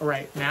 all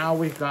right, now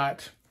we've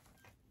got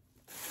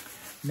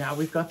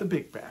the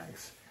big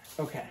bags.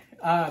 Okay,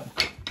 I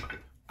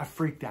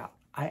freaked out.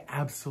 I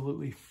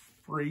absolutely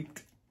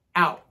freaked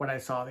out when I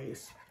saw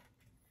these.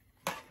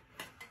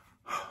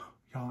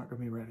 Y'all aren't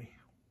gonna be ready.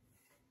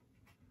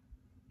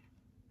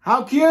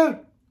 How cute!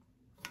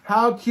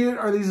 How cute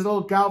are these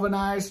little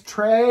galvanized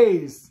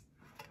trays?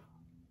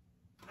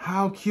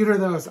 How cute are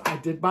those? I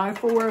did buy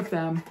 4 of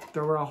them.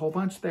 There were a whole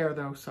bunch there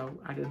though, so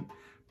I didn't,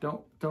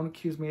 don't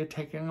accuse me of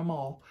taking them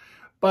all.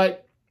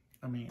 But,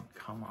 I mean,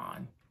 come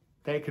on.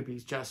 They could be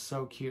just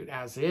so cute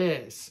as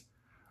is.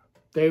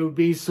 They would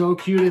be so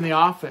cute in the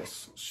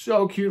office.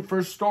 So cute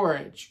for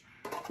storage.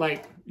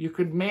 Like, you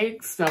could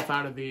make stuff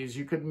out of these.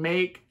 You could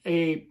make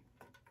a,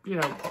 you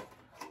know,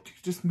 you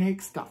could just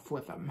make stuff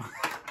with them.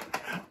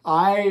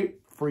 I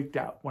freaked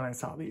out when I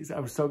saw these. I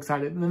was so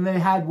excited. And then they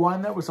had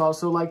one that was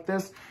also like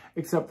this,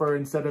 except for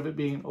instead of it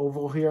being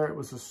oval here, it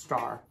was a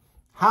star.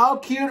 How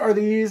cute are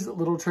these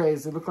little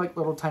trays? They look like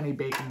little tiny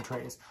baking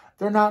trays.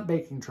 They're not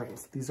baking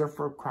trays. These are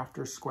for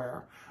Crafter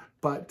Square.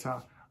 But,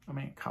 I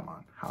mean, come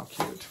on. How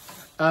cute.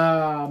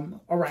 All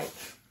right.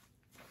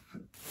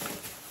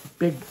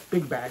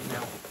 Big bag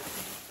now.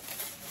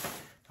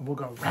 And we'll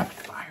go rapid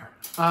fire.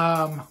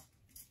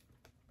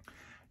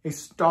 A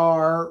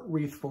star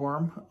wreath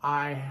form.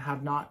 I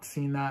have not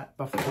seen that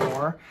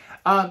before.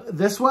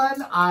 This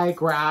one I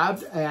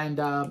grabbed, and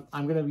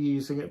I'm going to be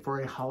using it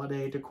for a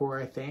holiday decor,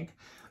 I think.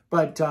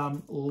 But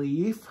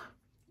leaf,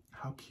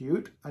 how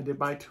cute. I did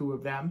buy 2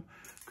 of them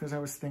because I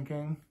was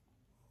thinking,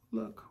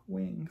 look,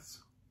 wings.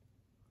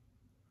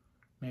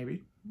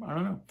 Maybe. I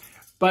don't know.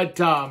 But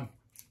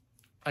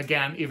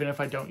again, even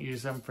if I don't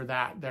use them for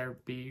that,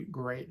 they'd be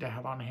great to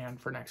have on hand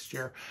for next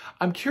year.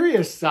 I'm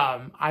curious,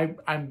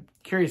 I'm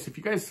curious if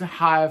you guys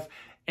have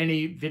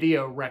any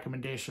video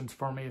recommendations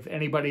for me, if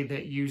anybody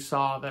that you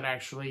saw that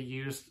actually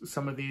used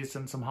some of these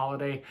in some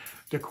holiday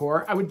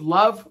decor. I would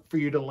love for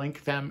you to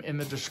link them in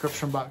the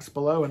description box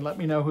below and let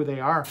me know who they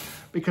are,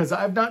 because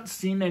I've not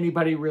seen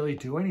anybody really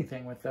do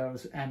anything with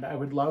those, and I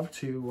would love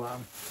to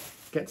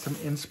get some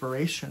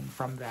inspiration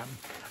from them.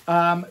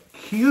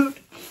 Cute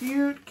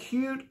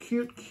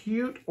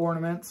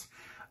ornaments.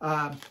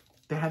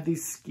 They had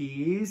these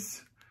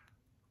skis.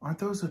 Aren't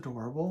those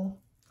adorable?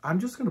 I'm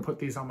just going to put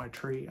these on my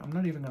tree. I'm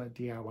not even going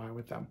to DIY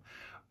with them.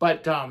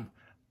 But,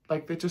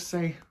 like, they just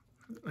say,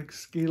 like,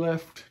 ski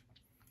lift.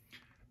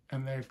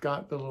 And they've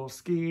got the little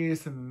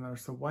skis, and then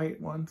there's the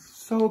white ones.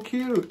 So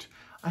cute.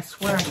 I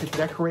swear I could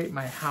decorate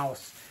my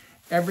house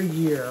every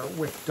year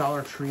with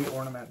Dollar Tree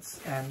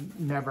ornaments and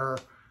never,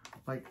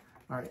 like,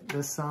 all right,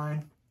 this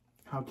sign.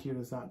 How cute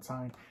is that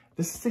sign?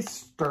 This is a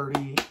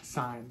sturdy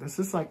sign. This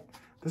is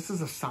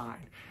a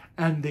sign.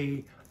 And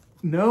the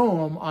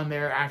gnome on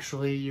there,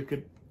 actually, you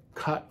could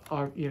cut,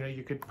 or, you know,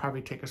 you could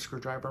probably take a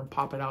screwdriver and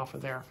pop it off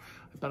of there.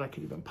 I bet I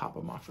could even pop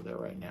them off of there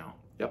right now.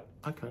 Yep,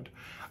 I could.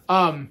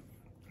 I'm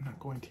not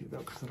going to, though,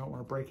 because I don't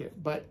want to break it.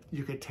 But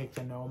you could take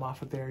the gnome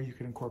off of there. You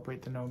could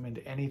incorporate the gnome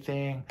into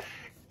anything.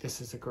 This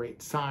is a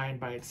great sign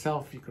by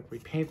itself. You could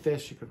repaint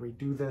this. You could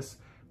redo this.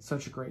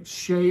 Such a great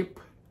shape.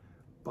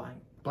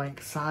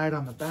 Blank side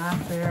on the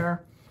back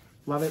there.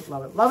 Love it,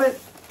 love it, love it.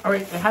 All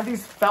right, they have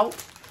these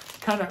felt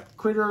kind of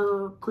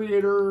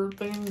creator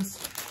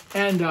things.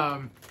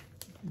 And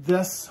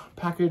this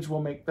package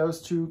will make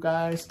those 2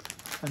 guys.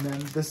 And then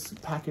this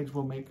package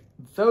will make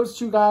those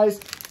 2 guys.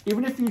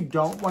 Even if you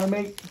don't want to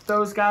make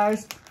those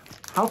guys,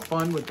 how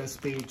fun would this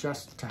be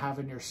just to have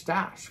in your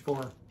stash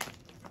for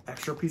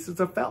extra pieces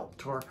of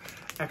felt or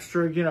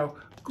extra, you know,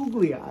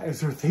 googly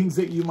eyes or things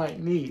that you might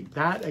need.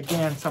 That,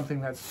 again, something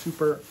that's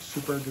super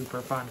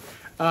duper fun.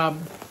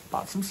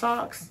 Bought some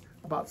socks.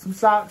 I bought some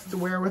socks to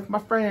wear with my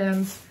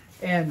friends.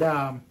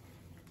 And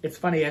it's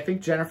funny, I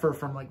think Jennifer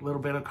from like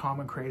Little Bit of Calm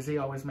and Crazy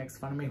always makes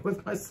fun of me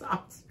with my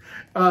socks.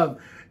 And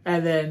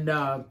then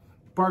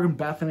Bargain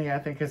Bethany, I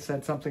think, has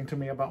said something to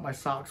me about my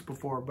socks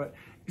before. But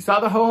you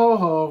saw the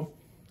ho-ho-ho,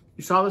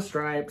 you saw the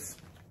stripes,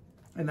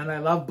 and then I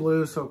love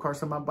blue, so of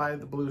course I'm gonna buy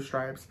the blue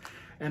stripes.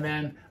 And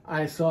then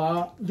I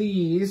saw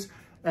these,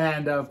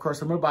 and of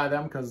course I'm gonna buy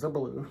them because they're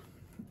blue.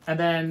 And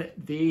then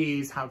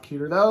these, how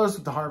cute are those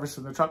with the harvest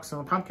and the trucks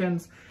and the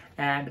pumpkins?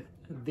 And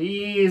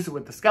these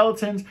with the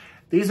skeletons.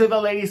 These are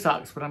the lady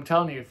socks, but I'm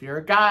telling you, if you're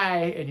a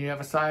guy and you have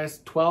a size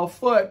 12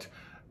 foot,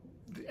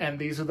 and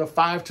these are the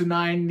 5 to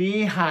 9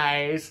 knee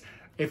highs,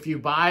 if you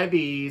buy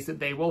these,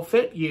 they will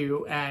fit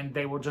you and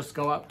they will just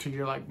go up to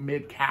your like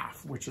mid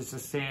calf, which is the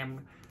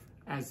same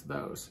as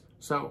those.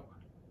 So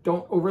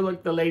don't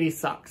overlook the lady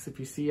socks if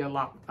you see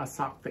a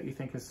sock that you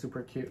think is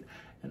super cute.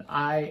 And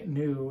I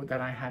knew that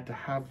I had to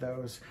have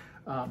those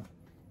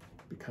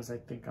because I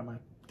think I'm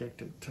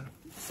addicted to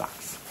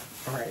socks.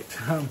 All right,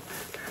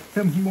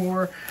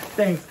 more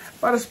things.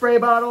 Bought a spray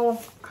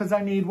bottle because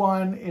I need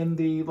one in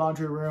the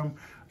laundry room.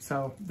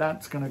 So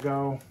that's gonna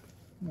go,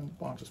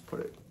 I'll just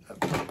put it,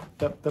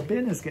 the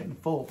bin is getting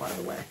full, by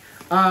the way.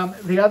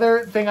 The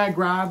other thing I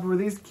grabbed were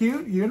these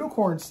cute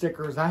unicorn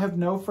stickers. I have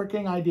no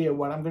freaking idea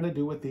what I'm gonna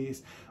do with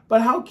these,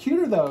 but how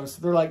cute are those?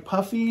 They're like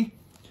puffy,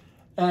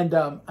 and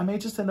I may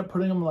just end up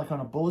putting them like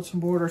on a bulletin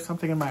board or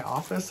something in my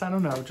office. I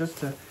don't know, just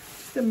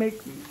to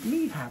make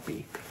me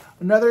happy.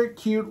 Another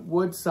cute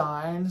wood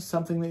sign,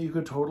 something that you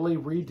could totally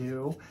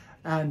redo.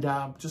 And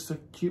just a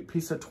cute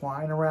piece of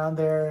twine around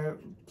there.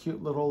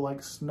 Cute little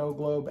like snow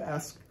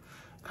globe-esque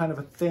kind of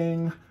a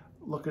thing.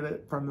 Look at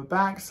it from the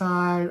back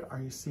side. Are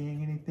you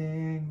seeing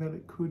anything that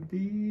it could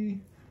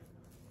be?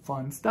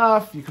 Fun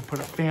stuff. You could put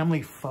a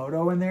family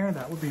photo in there.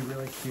 That would be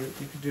really cute.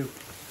 You could do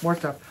more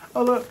stuff.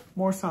 Oh look,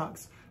 more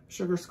socks.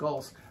 Sugar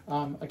skulls.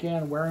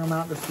 Again, wearing them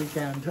out this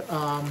weekend.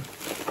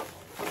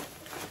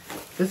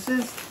 This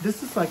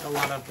is like a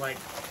lot of like,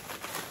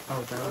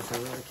 oh, those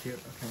are really cute.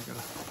 Okay, I'm gonna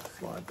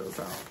slide those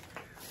out.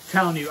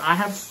 Telling you, I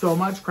have so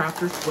much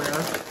Crafter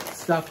Square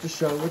stuff to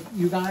show with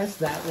you guys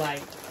that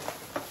like,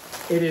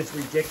 it is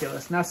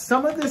ridiculous. Now,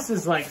 some of this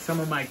is like some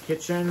of my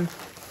kitchen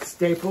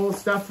staple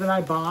stuff that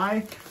I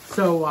buy.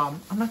 So I'm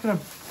not gonna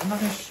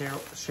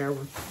share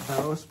with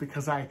those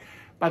because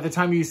by the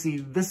time you see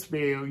this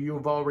video,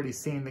 you've already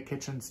seen the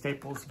kitchen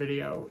staples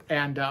video.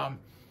 And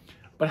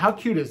but how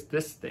cute is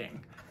this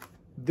thing?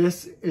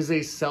 This is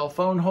a cell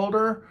phone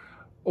holder,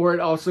 or it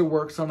also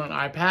works on an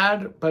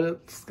iPad, but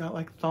it's got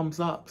like thumbs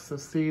up. So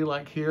see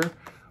like here,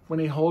 when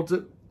he holds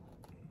it.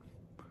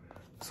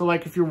 So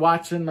like if you're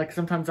watching, like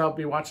sometimes I'll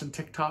be watching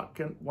TikTok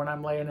when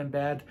I'm laying in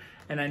bed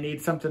and I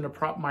need something to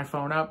prop my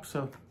phone up.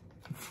 So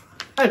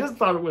I just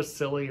thought it was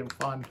silly and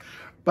fun.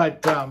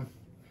 But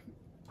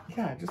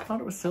yeah, I just thought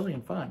it was silly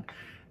and fun.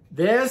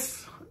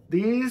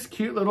 These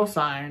cute little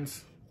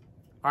signs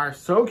are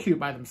so cute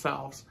by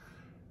themselves.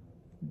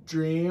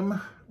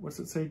 Dream, what's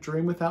it say?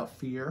 Dream without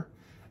fear.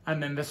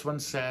 And then this one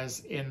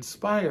says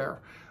inspire.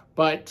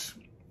 But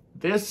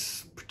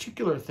this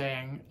particular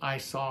thing I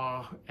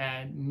saw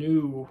and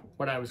knew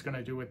what I was going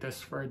to do with this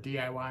for a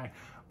DIY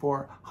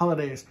for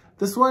holidays.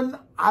 This one,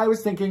 I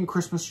was thinking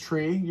Christmas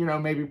tree, you know,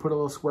 maybe put a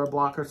little square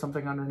block or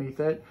something underneath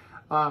it.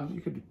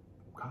 You could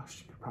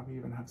probably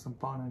even have some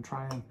fun and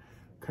try and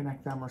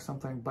connect them or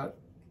something. But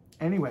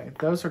anyway,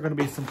 those are going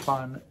to be some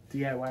fun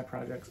DIY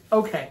projects.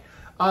 Okay.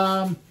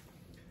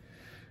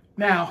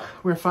 Now,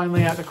 we're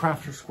finally at the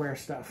Crafter Square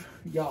stuff.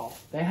 Y'all,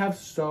 they have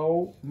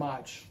so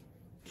much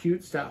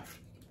cute stuff.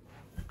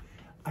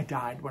 I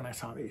died when I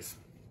saw these.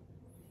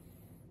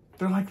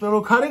 They're like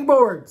little cutting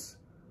boards.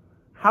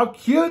 How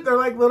cute. They're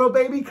like little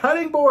baby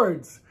cutting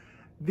boards.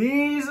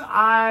 These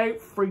I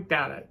freaked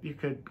out at. You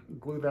could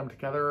glue them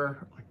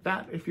together like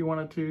that if you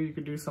wanted to. You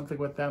could do something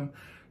with them.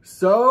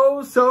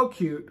 So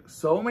cute.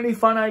 So many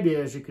fun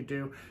ideas you could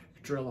do.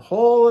 Drill a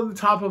hole in the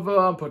top of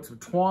them, put some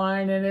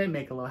twine in it,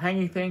 make a little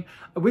hanging thing.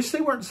 I wish they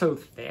weren't so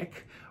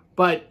thick,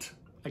 but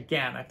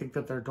again, I think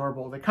that they're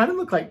adorable. They kind of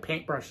look like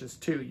paintbrushes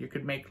too. You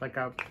could make like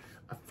a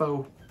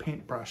faux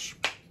paintbrush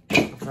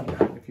of some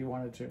kind if you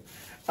wanted to.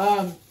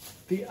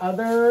 The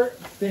other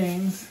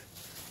things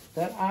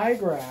that I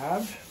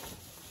grabbed,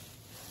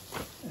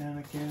 and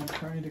again, I'm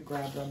trying to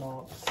grab them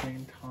all at the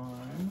same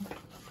time.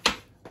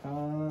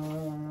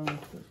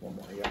 There's one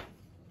more, yeah.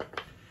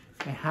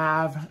 They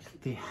have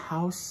the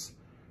house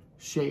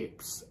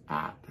shapes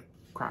at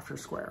Crafter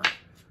Square.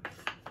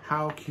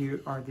 How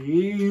cute are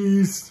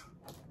these?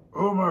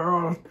 Oh my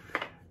God.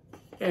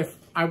 If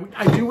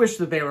I do wish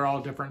that they were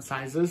all different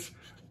sizes,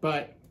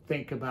 but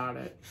think about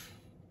it.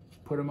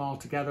 Put them all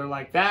together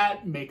like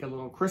that, make a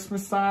little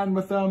Christmas sign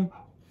with them,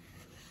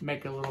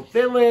 make a little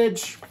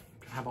village,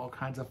 have all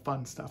kinds of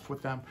fun stuff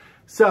with them.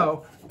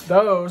 So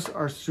those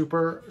are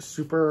super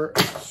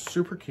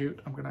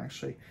cute. I'm gonna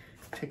actually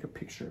take a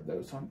picture of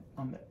those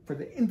for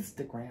the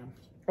Instagram.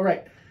 All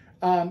right,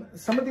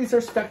 some of these are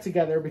stuck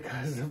together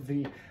because of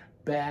the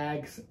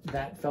bags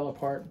that fell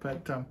apart,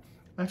 but I'm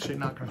actually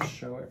not gonna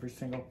show every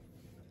single,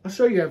 I'll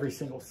show you every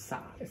single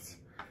size.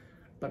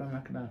 but I'm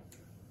not gonna.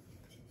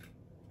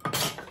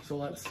 So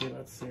let's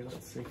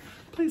see.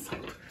 Please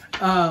hold.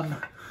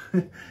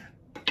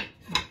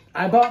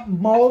 I bought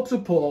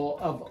multiple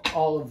of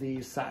all of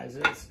these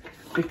sizes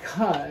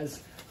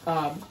because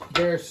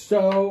they're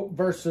so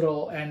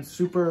versatile and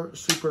super,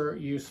 super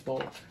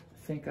useful. I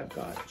think I've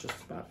got just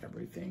about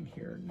everything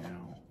here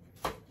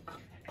now.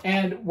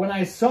 And when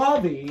I saw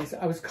these,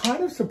 I was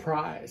kind of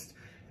surprised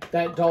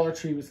that Dollar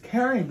Tree was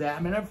carrying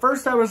them. And at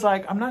first I was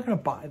like, I'm not gonna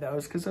buy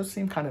those because those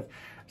seem kind of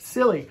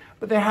silly,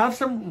 but they have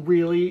some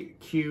really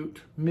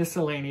cute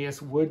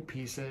miscellaneous wood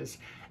pieces.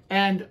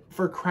 And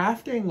for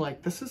crafting,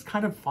 like, this is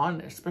kind of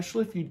fun,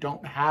 especially if you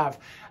don't have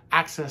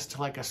access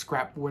to like a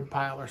scrap wood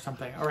pile or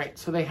something. All right,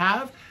 so they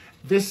have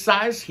this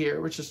size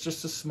here, which is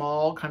just a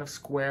small kind of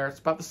square. It's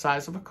about the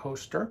size of a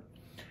coaster,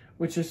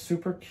 which is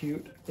super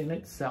cute in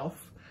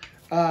itself.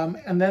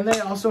 And then they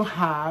also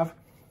have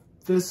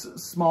this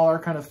smaller,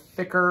 kind of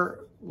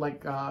thicker,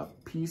 like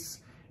piece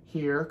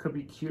here. Could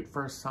be cute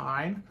for a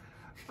sign.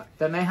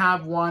 Then they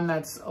have one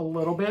that's a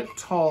little bit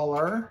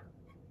taller.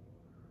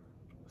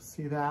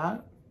 See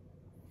that?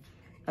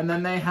 And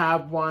then they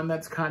have one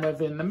that's kind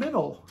of in the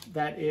middle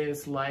that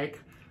is like,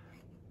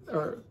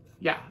 or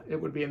yeah, it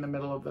would be in the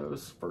middle of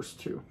those first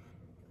two.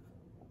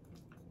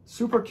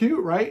 Super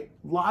cute, right?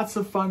 Lots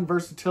of fun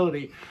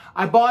versatility.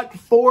 I bought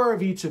 4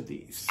 of each of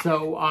these.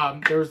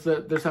 So there's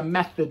a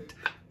method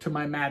to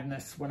my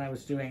madness when I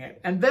was doing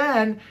it. And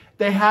then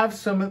they have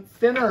some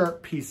thinner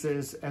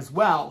pieces as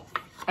well.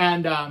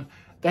 And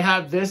they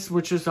have this,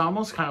 which is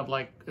almost kind of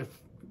like,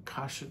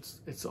 gosh,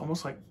 it's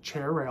almost like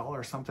chair rail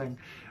or something,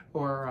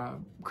 or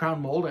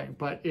crown molding,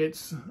 but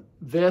it's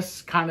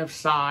this kind of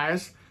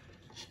size.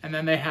 And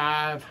then they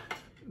have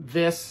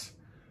this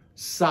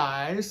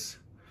size.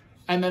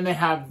 And then they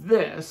have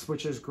this,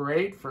 which is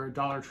great for a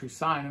Dollar Tree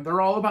sign. And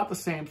they're all about the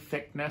same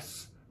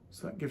thickness.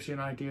 So that gives you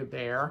an idea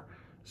there.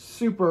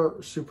 Super,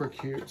 super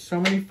cute. So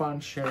many fun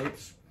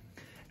shapes.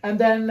 And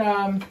then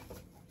I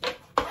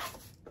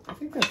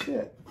think that's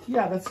it.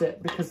 Yeah, that's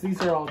it. Because these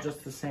are all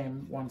just the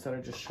same ones that I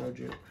just showed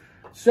you.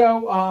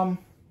 So,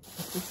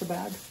 is this a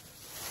bag?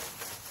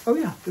 Oh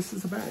yeah, this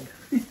is a bag.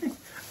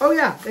 Oh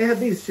yeah, they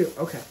had these too.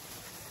 Okay.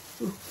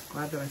 Ooh,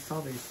 glad that I saw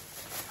these.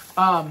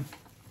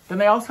 Then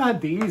they also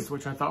had these,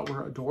 which I thought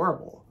were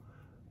adorable.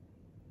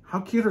 How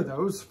cute are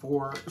those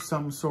for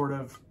some sort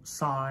of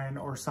sign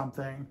or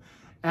something?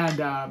 And,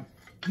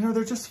 you know,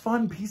 they're just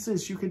fun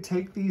pieces. You could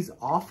take these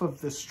off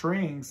of the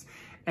strings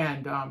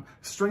and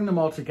string them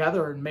all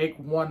together and make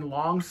one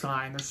long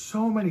sign. There's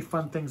so many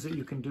fun things that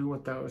you can do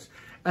with those.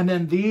 And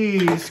then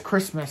these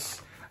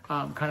Christmas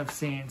kind of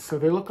scenes. So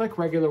they look like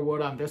regular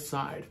wood on this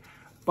side,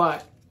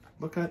 but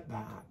look at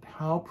that.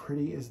 How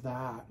pretty is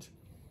that?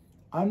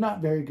 I'm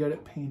not very good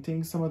at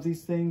painting some of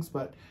these things,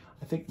 but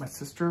I think my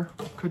sister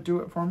could do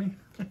it for me.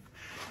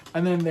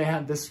 And then they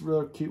had this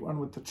real cute one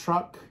with the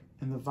truck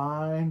and the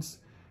vines.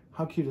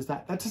 How cute is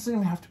that? That doesn't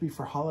even have to be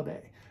for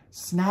holiday.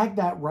 Snag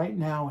that right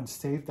now and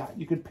save that.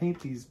 You could paint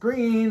these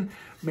green,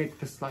 make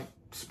this like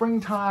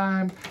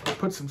springtime,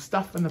 put some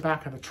stuff in the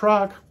back of the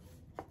truck.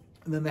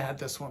 And then they had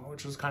this one,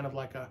 which was kind of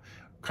like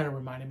kind of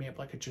reminded me of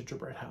like a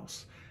gingerbread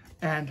house.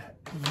 And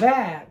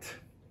that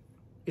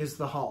is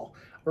the haul.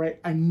 All right,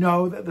 I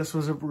know that this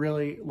was a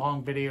really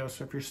long video,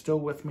 so if you're still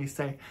with me,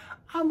 say,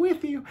 I'm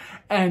with you.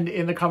 And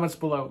in the comments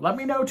below, let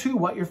me know too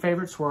what your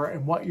favorites were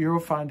and what you're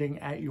finding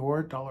at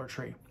your Dollar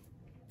Tree.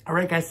 All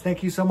right, guys,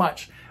 thank you so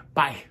much.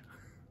 Bye.